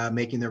year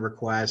making the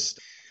request.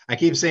 I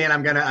keep saying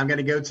I'm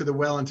gonna go to the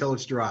well until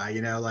it's dry.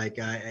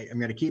 I'm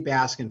gonna keep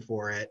asking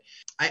for it.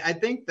 I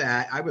think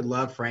that I would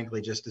love,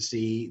 frankly, just to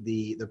see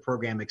the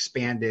program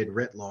expanded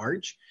writ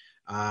large.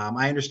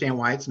 I understand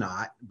why it's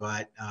not,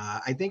 but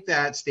I think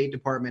that State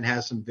Department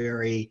has some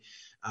very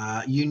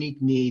unique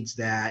needs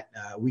that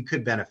we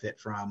could benefit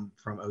from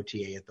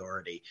OTA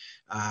authority.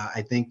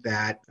 I think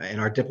that in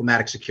our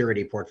diplomatic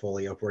security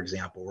portfolio, for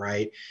example,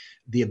 right,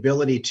 the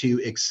ability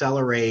to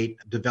accelerate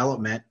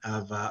development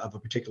of a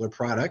particular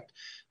product,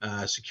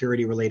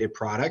 security-related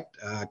product,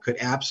 could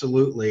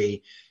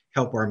absolutely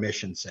help our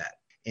mission set.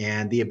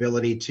 And the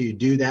ability to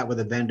do that with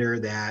a vendor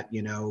that,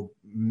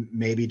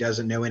 maybe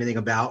doesn't know anything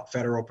about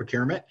federal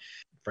procurement,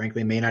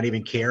 frankly, may not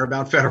even care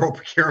about federal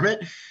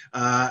procurement,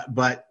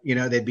 but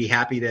they'd be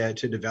happy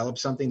to develop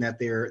something that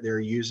they're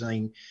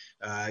using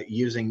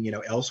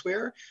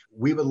elsewhere.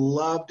 We would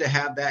love to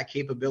have that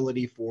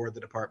capability for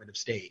the Department of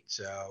State.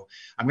 So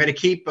I'm going to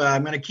keep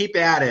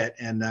at it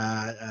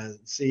and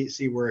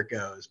see where it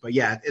goes. But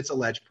yeah, it's a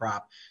ledge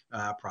prop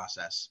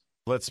process.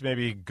 Let's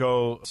maybe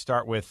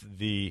start with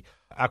the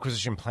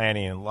acquisition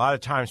planning. A lot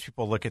of times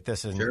people look at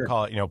this and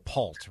call it,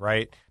 PULT,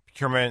 right?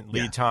 Procurement,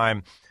 lead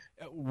time.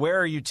 Where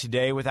are you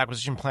today with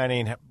acquisition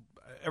planning?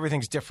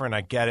 Everything's different.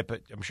 I get it,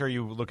 but I'm sure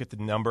you look at the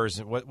numbers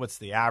and what's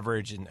the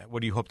average and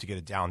what do you hope to get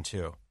it down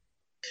to?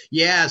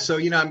 Yeah. So,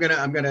 I'm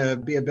gonna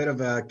be a bit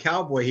of a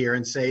cowboy here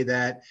and say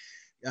that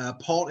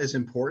PULT is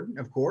important,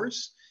 of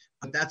course,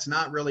 but that's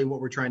not really what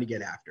we're trying to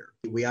get after.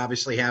 We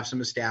obviously have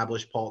some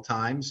established PULT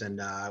times,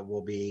 and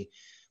we'll be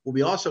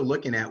also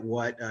looking at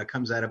what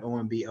comes out of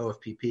OMB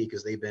OFPP,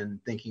 because they've been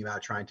thinking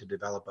about trying to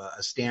develop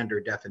a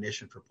standard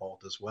definition for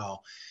PULT as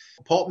well.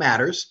 PULT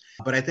matters,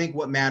 but I think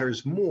what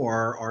matters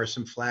more are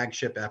some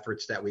flagship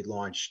efforts that we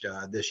launched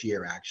this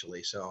year,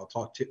 actually. So I'll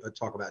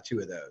talk about two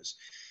of those.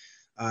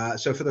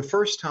 So for the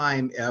first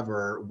time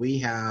ever,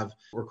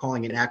 we're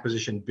calling it an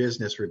Acquisition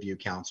Business Review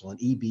Council, an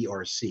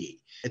EBRC.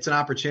 It's an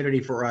opportunity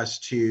for us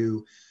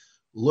to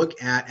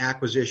look at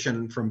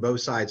acquisition from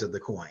both sides of the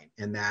coin,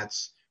 and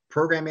that's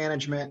program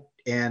management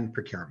and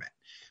procurement.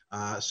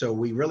 So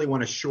we really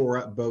want to shore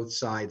up both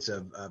sides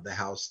of the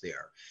house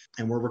there.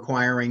 And we're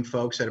requiring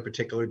folks at a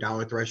particular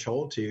dollar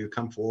threshold to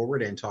come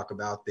forward and talk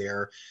about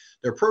their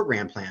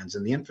program plans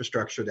and the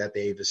infrastructure that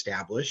they've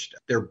established,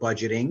 their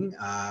budgeting,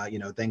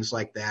 things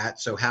like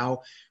that. So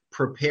how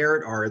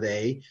prepared are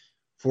they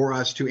for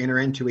us to enter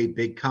into a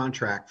big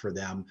contract for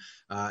them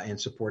in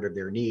support of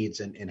their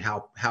needs, and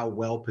how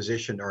well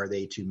positioned are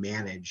they to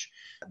manage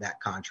that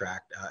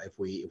contract if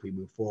we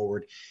move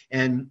forward.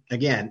 And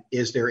again,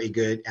 is there a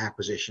good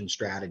acquisition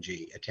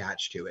strategy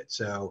attached to it?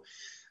 So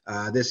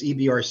this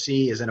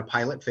EBRC is in a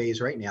pilot phase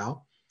right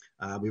now.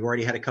 We've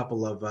already had a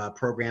couple of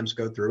programs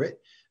go through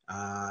it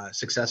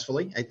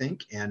successfully, I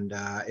think, and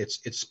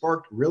it's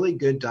sparked really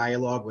good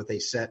dialogue with a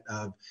set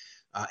of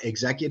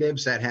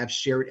executives that have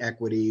shared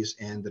equities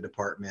in the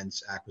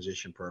department's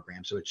acquisition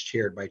program. So it's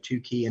chaired by two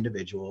key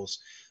individuals.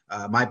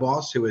 My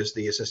boss, who is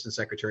the assistant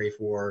secretary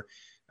for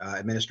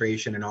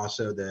administration and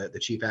also the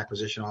chief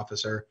acquisition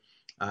officer,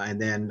 and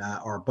then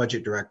our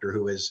budget director,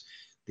 who is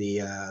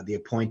the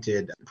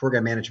appointed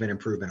program management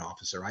improvement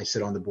officer. I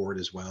sit on the board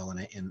as well,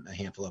 and a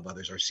handful of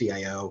others. Our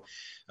CIO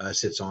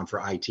sits on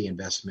for IT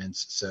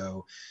investments.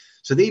 So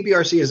the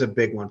EBRC is a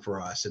big one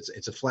for us.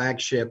 It's a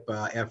flagship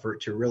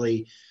effort to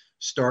really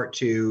start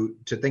to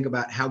think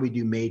about how we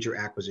do major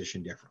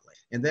acquisition differently.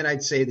 And then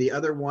I'd say the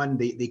other one,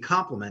 the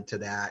complement to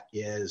that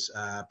is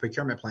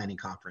procurement planning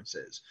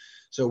conferences.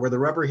 So where the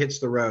rubber hits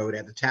the road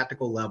at the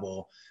tactical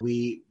level,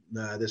 we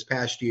this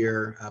past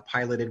year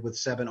piloted with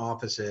 7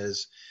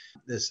 offices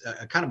this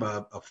kind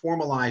of a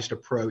formalized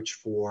approach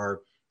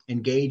for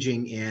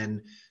engaging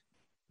in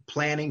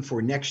planning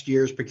for next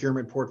year's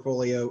procurement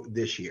portfolio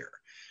this year.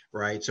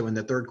 Right. So in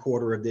the third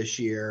quarter of this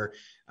year,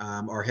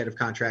 our head of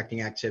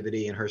contracting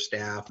activity and her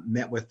staff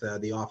met with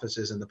the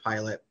offices in the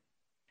pilot.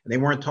 And they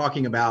weren't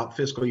talking about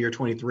fiscal year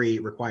 23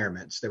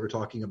 requirements. They were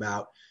talking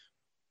about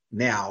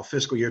now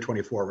fiscal year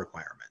 24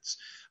 requirements.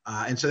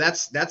 And so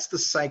that's the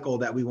cycle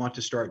that we want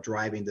to start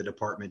driving the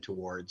department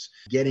towards,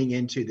 getting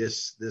into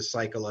this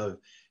cycle of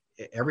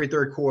every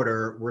third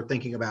quarter, we're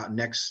thinking about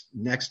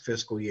next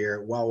fiscal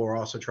year while we're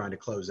also trying to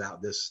close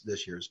out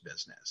this year's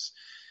business.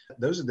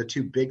 Those are the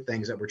two big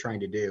things that we're trying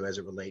to do as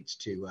it relates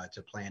to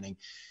planning.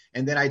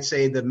 And then I'd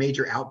say the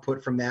major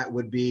output from that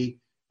would be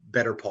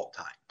better PULT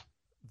time.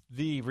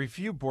 The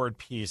review board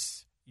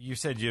piece, you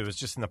said it was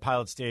just in the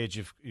pilot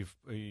stage.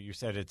 You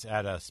said it's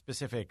at a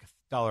specific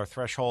dollar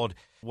threshold.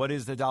 What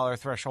is the dollar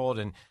threshold?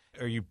 And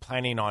are you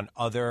planning on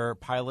other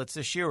pilots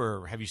this year,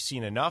 or have you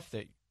seen enough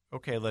that,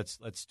 okay, let's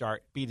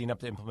start speeding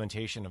up the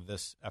implementation of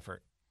this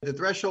effort? The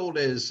threshold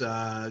is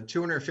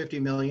 $250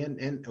 million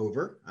and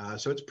over,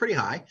 so it's pretty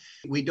high.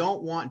 We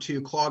don't want to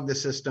clog the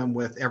system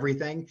with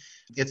everything.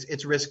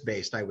 It's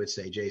risk-based, I would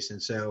say, Jason.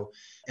 So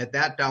at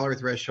that dollar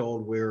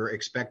threshold, we're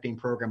expecting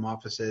program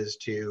offices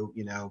to,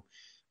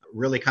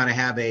 really kind of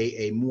have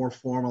a more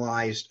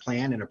formalized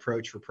plan and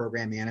approach for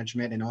program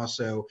management. And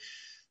also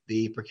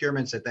the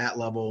procurements at that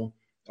level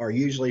are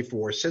usually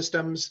for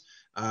systems,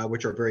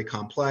 which are very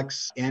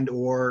complex, and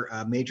or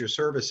major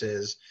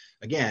services.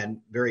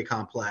 Again, very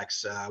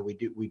complex.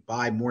 We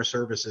buy more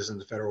services in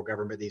the federal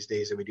government these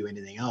days than we do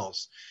anything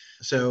else.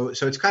 So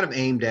it's kind of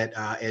aimed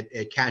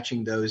at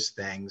catching those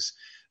things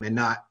and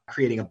not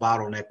creating a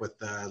bottleneck with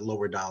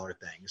lower dollar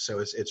things. So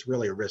it's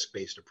really a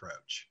risk-based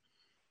approach.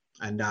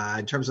 And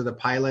in terms of the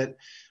pilot,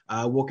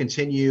 we'll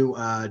continue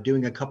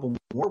doing a couple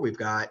more. We've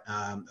got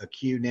a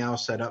queue now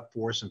set up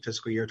for some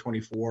fiscal year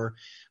 24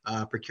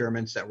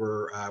 procurements that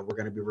we're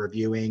going to be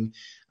reviewing.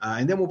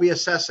 And then we'll be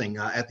assessing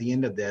at the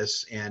end of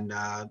this. And,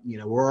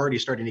 we're already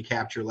starting to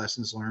capture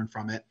lessons learned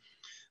from it,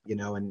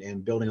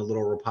 and building a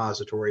little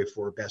repository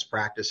for best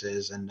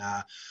practices. And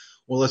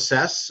we'll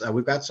assess.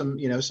 We've got some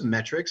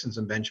metrics and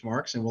some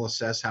benchmarks, and we'll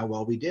assess how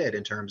well we did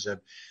in terms of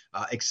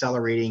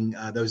accelerating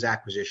those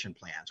acquisition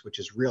plans, which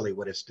is really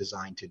what it's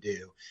designed to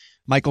do.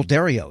 Michael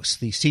Darios,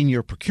 the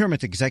senior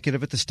procurement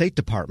executive at the State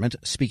Department,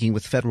 speaking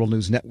with Federal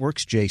News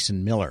Network's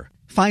Jason Miller.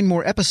 Find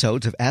more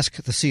episodes of Ask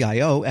the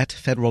CIO at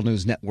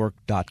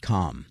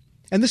federalnewsnetwork.com.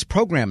 And this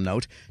program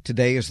note,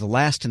 today is the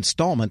last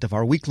installment of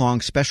our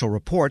week-long special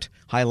report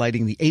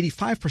highlighting the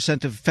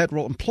 85% of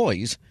federal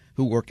employees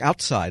who work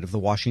outside of the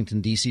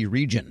Washington, D.C.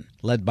 region,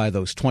 led by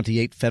those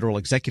 28 federal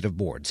executive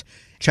boards.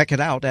 Check it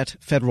out at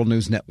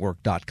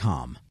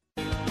federalnewsnetwork.com.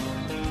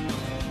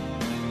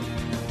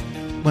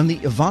 When the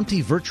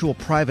Ivanti Virtual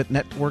Private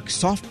Network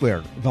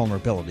software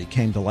vulnerability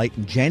came to light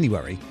in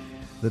January,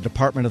 the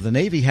Department of the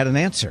Navy had an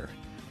answer.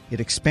 It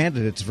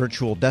expanded its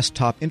virtual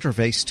desktop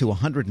interface to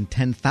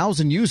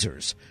 110,000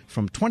 users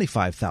from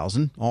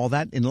 25,000, all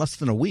that in less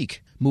than a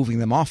week, moving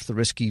them off the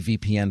risky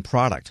VPN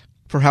product.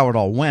 For how it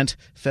all went,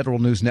 Federal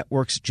News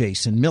Network's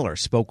Jason Miller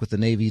spoke with the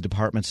Navy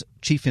Department's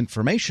Chief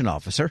Information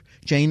Officer,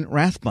 Jane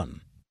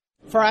Rathbun.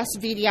 For us,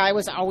 VDI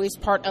was always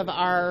part of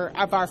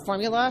our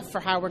formula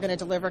for how we're going to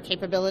deliver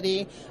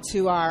capability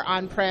to our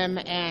on-prem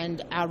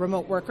and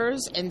remote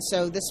workers. And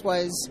so this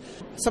was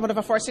somewhat of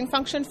a forcing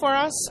function for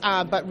us,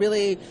 but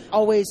really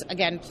always,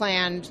 again,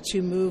 planned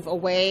to move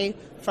away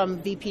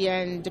from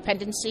VPN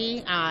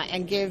dependency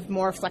and give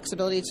more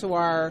flexibility to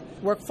our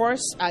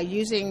workforce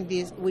using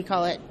these, we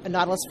call it a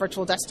Nautilus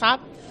Virtual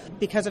Desktop,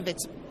 because of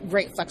its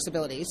great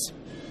flexibilities.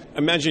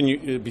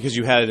 Imagine because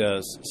you had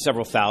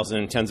several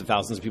thousand, tens of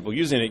thousands of people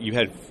using it, you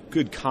had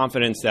good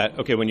confidence that,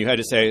 okay, when you had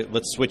to say,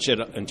 let's switch it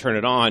and turn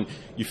it on,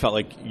 you felt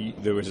like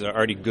there was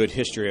already good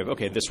history of,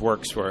 okay, this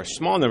works for a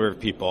small number of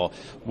people.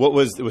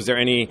 Was there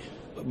any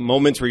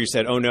moments where you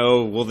said, oh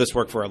no, will this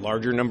work for a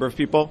larger number of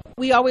people?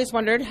 We always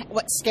wondered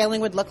what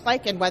scaling would look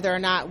like and whether or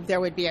not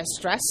there would be a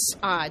stress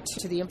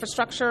to the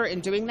infrastructure in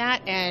doing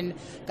that. And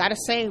gotta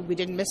say, we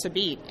didn't miss a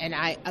beat. And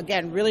I,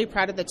 again, really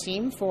proud of the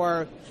team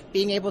for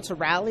being able to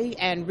rally.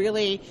 And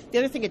really, the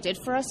other thing it did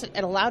for us,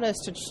 it allowed us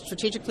to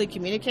strategically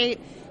communicate,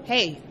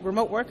 hey,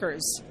 remote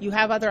workers, you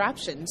have other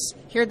options.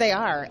 Here they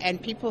are.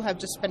 And people have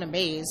just been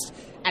amazed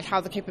at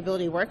how the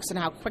capability works and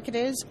how quick it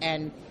is,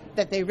 and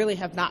that they really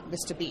have not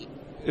missed a beat.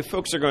 If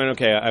folks are going,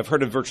 okay, I've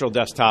heard of virtual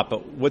desktop,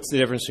 but what's the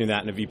difference between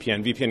that and a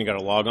VPN? VPN, you got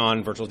to log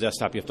on. Virtual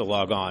desktop, you have to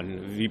log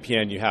on.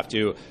 VPN, you have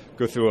to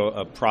go through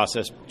a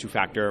process,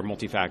 two-factor,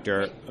 multi-factor,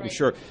 right. I'm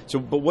sure. So,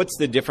 but what's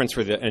the difference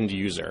for the end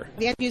user?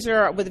 The end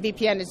user with a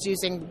VPN is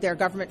using their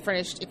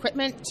government-furnished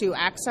equipment to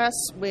access.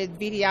 With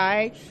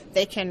VDI,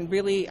 they can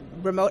really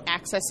remote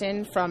access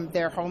in from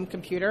their home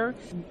computer.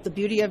 The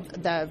beauty of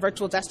the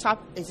virtual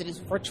desktop is it is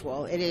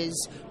virtual. It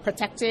is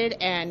protected,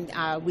 and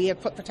we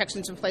have put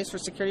protections in place for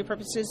security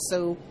purposes,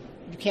 so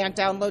you can't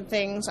download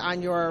things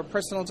on your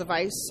personal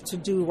device to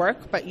do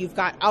work, but you've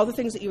got all the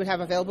things that you would have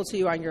available to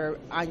you on your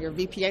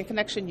VPN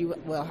connection. You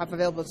will have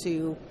available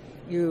to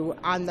you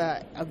on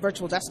the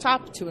virtual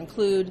desktop, to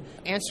include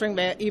answering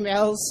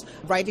emails,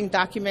 writing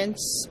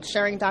documents,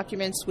 sharing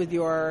documents with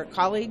your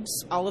colleagues.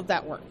 All of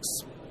that works.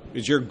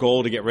 Is your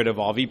goal to get rid of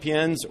all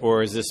VPNs,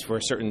 or is this for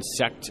a certain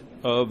sect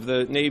of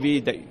the Navy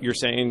that you're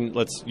saying,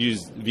 let's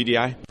use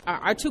VDI?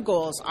 Our two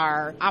goals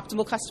are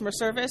optimal customer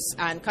service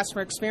and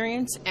customer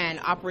experience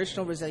and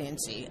operational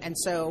resiliency. And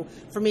so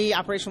for me,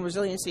 operational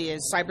resiliency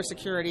is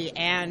cybersecurity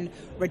and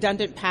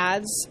redundant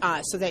paths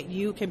so that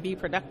you can be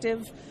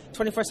productive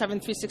 24/7,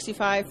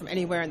 365 from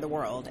anywhere in the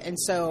world. And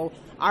so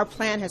our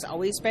plan has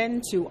always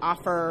been to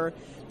offer,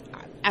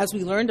 as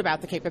we learned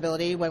about the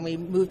capability when we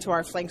moved to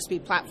our flank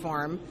speed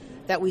platform,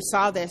 that we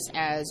saw this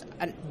as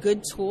a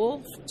good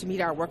tool to meet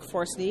our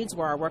workforce needs,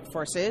 where our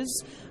workforce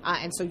is.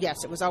 And so,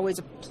 yes, it was always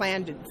a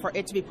plan for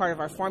it to be part of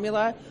our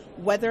formula.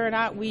 Whether or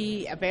not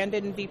we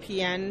abandon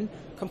VPN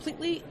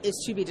completely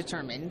is to be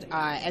determined.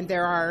 And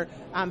there are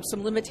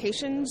some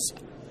limitations,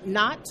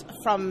 not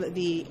from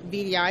the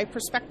VDI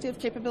perspective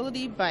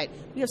capability, but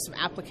we have some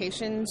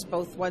applications,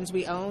 both ones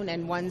we own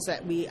and ones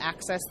that we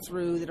access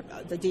through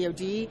the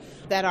DoD,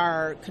 that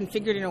are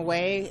configured in a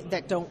way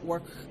that don't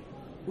work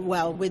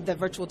well with the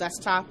virtual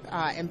desktop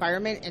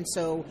environment, and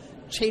so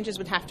changes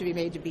would have to be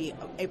made to be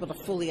able to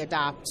fully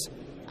adopt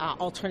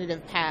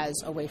alternative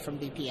paths away from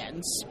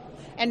VPNs.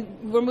 And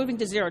we're moving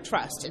to zero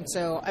trust, and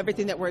so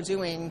everything that we're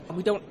doing,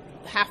 we don't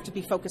have to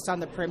be focused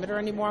on the perimeter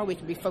anymore. We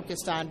can be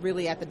focused on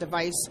really at the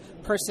device,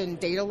 person,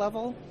 data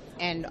level,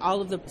 and all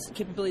of the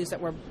capabilities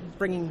that we're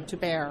bringing to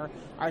bear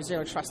are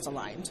zero trust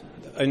aligned.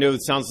 I know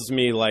it sounds to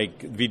me like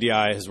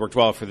VDI has worked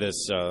well for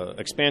this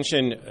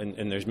expansion,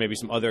 and there's maybe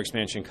some other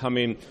expansion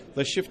coming.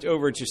 Let's shift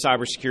over to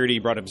cybersecurity.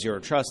 You brought up zero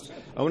trust.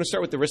 I want to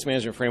start with the risk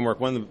management framework.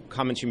 One of the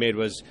comments you made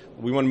was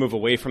we want to move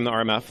away from the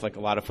RMF, like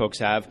a lot of folks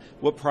have.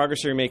 What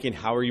progress are you making?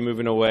 How are you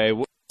moving away?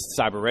 What does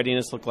cyber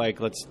readiness look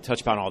like? Let's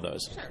touch upon all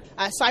those.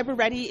 Sure. Cyber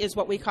Ready is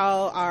what we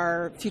call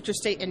our future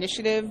state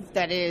initiative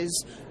that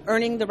is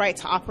earning the right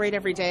to operate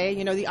every day.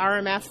 You know, the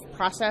RMF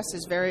process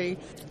is very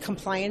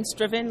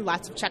compliance-driven,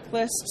 lots of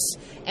checklists,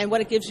 and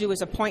what it gives you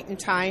is a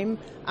point-in-time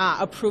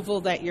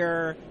approval that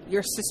your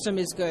system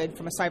is good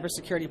from a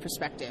cybersecurity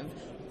perspective.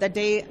 The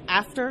day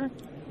after,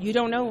 you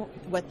don't know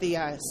what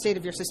the state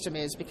of your system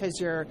is, because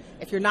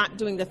if you're not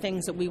doing the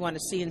things that we want to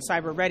see in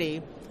Cyber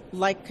Ready,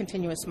 like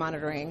continuous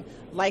monitoring,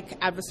 like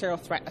adversarial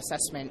threat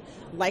assessment,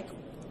 like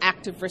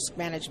active risk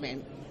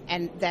management,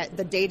 and that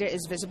the data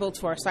is visible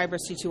to our cyber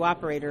C2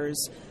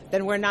 operators,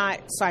 then we're not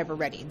cyber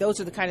ready.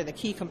 Those are the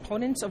key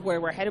components of where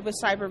we're headed with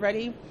cyber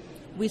ready.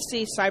 We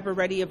see cyber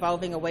ready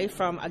evolving away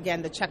from,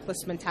 again, the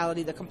checklist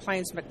mentality, the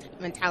compliance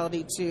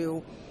mentality,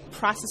 to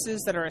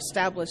processes that are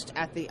established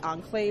at the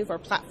enclave or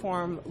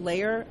platform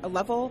layer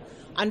level,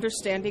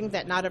 understanding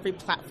that not every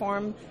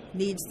platform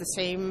needs the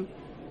same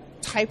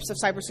types of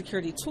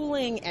cybersecurity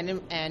tooling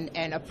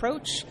and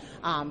approach,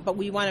 but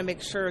we want to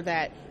make sure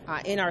that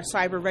in our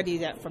cyber ready,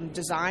 that from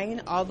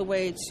design all the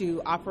way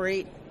to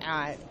operate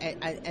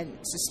and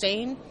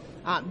sustain,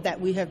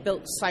 that we have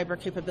built cyber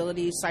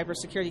capabilities,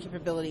 cybersecurity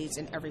capabilities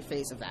in every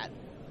phase of that.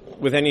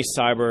 With any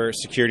cyber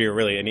security or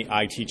really any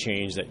IT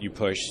change that you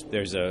push,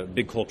 there's a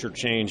big culture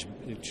change.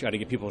 You try to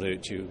get people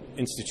to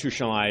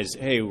institutionalize,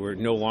 hey, we're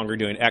no longer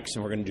doing X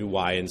and we're going to do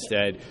Y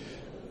instead.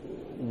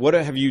 What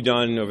have you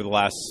done over the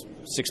last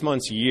 6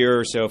 months, a year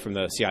or so from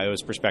the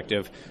CIO's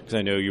perspective? Because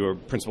I know you were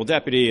principal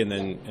deputy and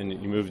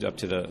you moved up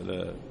to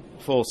the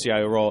full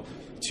CIO role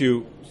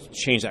to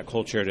change that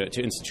culture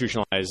to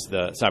institutionalize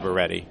the cyber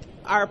ready.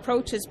 Our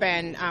approach has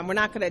been we're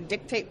not going to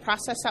dictate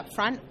process up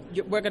front.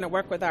 We're going to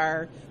work with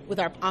our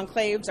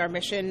enclaves, our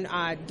mission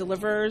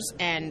deliverers,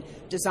 and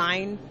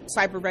design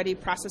cyber-ready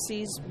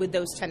processes with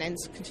those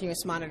tenants,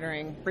 continuous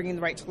monitoring, bringing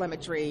the right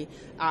telemetry,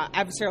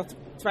 adversarial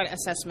threat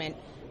assessment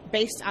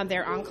based on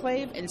their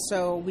enclave. And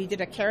so we did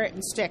a carrot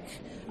and stick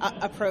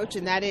approach,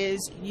 and that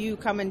is you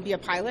come and be a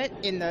pilot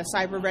in the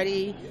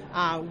cyber-ready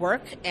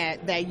work, and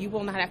that you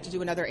will not have to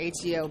do another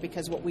ATO,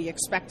 because what we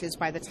expect is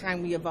by the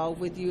time we evolve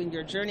with you in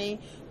your journey,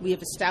 we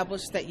have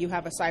established that you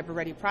have a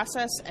cyber-ready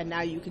process, and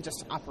now you can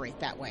just operate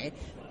that way.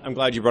 I'm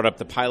glad you brought up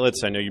the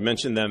pilots. I know you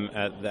mentioned them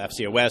at the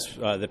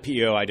FCOS, the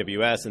PEO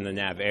IWS, and the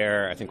NAV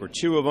Air. I think were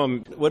two of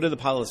them. What do the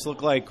pilots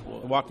look like?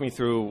 Walk me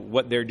through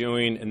what they're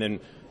doing, and then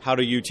how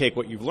do you take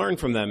what you've learned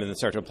from them and then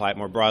start to apply it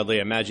more broadly?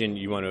 I imagine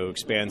you want to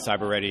expand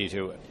cyber ready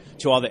to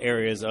all the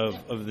areas of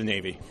the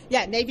Navy.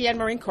 Yeah, Navy and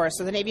Marine Corps.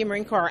 So the Navy and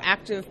Marine Corps are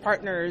active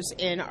partners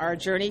in our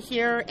journey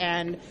here,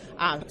 and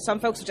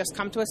some folks have just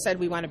come to us, said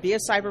we want to be a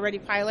cyber ready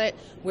pilot.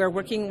 We're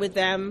working with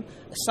them.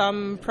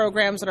 Some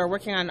programs that are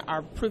working on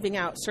are proving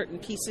out certain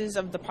pieces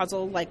of the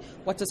puzzle, like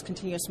what does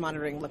continuous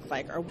monitoring look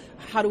like, or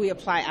how do we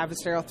apply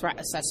adversarial threat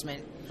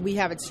assessment. We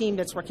have a team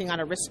that's working on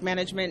a risk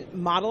management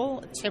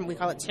model, we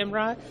call it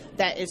TIMRA,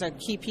 that is a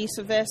key piece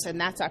of this, and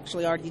that's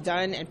actually already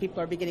done, and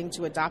people are beginning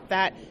to adopt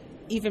that,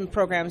 even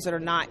programs that are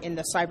not in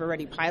the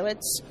cyber-ready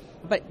pilots.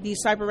 But these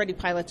cyber-ready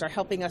pilots are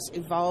helping us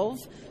evolve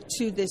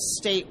to this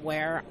state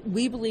where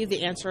we believe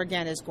the answer,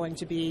 again, is going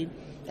to be,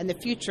 in the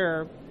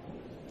future,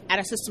 at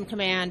a system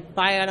command,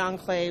 by an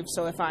enclave.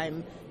 So if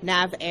I'm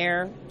NAV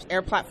Air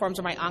platforms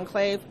are my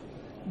enclave,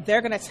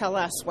 they're going to tell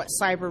us what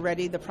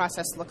cyber-ready the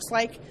process looks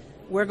like.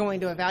 We're going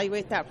to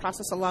evaluate that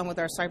process along with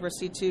our Cyber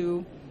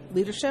C2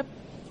 leadership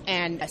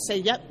and say,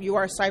 yep, you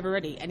are cyber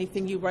ready.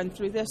 Anything you run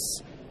through this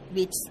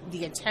meets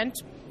the intent,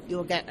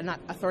 you'll get an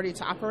authority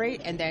to operate.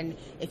 And then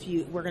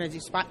we're going to do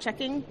spot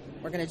checking.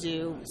 We're going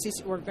to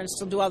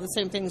still do all the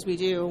same things we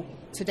do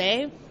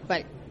today.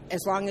 But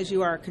as long as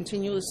you are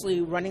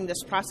continuously running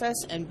this process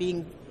and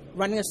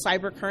running a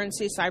cyber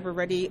currency, cyber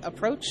ready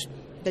approach,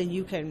 then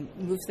you can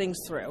move things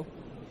through.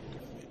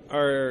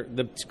 Are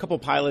the couple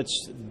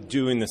pilots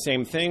doing the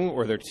same thing,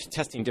 or they're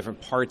testing different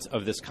parts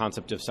of this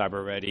concept of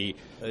cyber ready?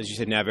 As you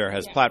said, NAVAIR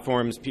has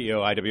platforms, PEO,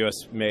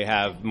 IWS may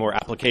have more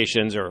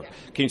applications, or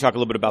can you talk a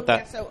little bit about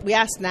that? So we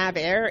asked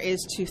NAVAIR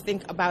is to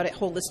think about it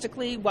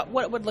holistically,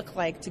 what it would look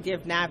like to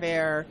give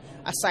NAVAIR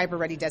a cyber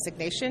ready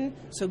designation.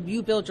 So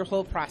you build your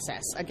whole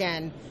process.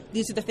 Again,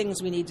 these are the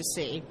things we need to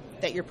see,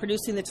 that you're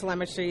producing the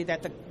telemetry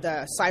that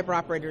the cyber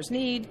operators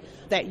need,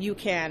 that you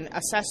can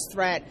assess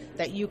threat,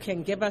 that you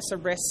can give us a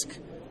risk.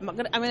 I'm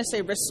going to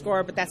say risk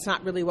score, but that's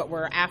not really what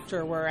we're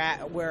after.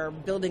 We're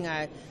building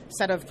a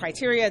set of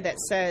criteria that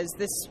says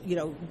this,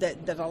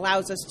 that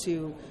allows us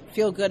to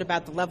feel good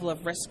about the level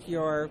of risk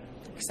you're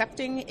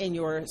accepting in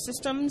your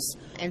systems.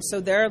 And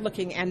so they're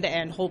looking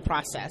end-to-end whole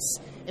process.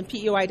 In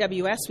PEO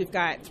IWS, we've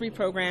got 3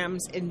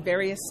 programs in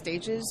various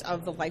stages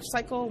of the life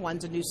cycle.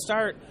 One's a new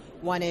start,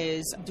 one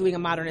is doing a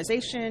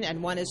modernization,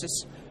 and one is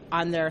just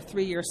on their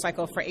 3-year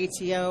cycle for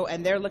ATO,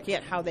 and they're looking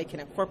at how they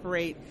can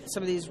incorporate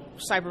some of these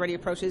cyber-ready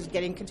approaches,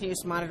 getting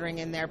continuous monitoring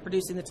in there,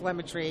 producing the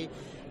telemetry,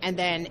 and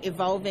then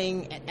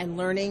evolving and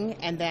learning,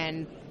 and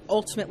then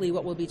ultimately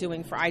what we'll be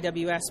doing for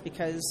IWS,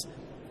 because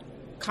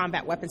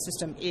combat weapon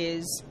system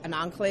is an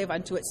enclave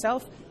unto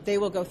itself, they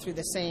will go through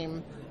the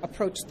same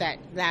approach that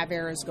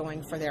NAVAIR is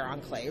going for their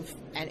enclave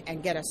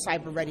and get a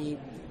cyber-ready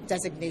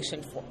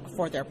designation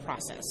for their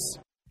process.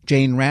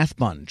 Jane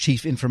Rathbun,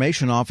 Chief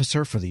Information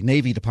Officer for the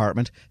Navy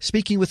Department,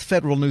 speaking with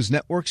Federal News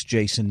Network's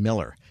Jason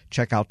Miller.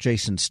 Check out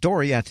Jason's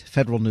story at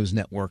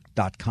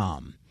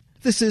federalnewsnetwork.com.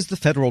 This is the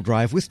Federal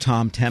Drive with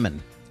Tom Temin.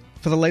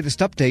 For the latest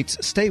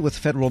updates, stay with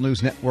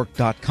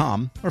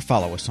federalnewsnetwork.com or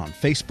follow us on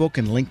Facebook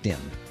and LinkedIn.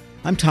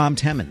 I'm Tom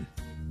Temin.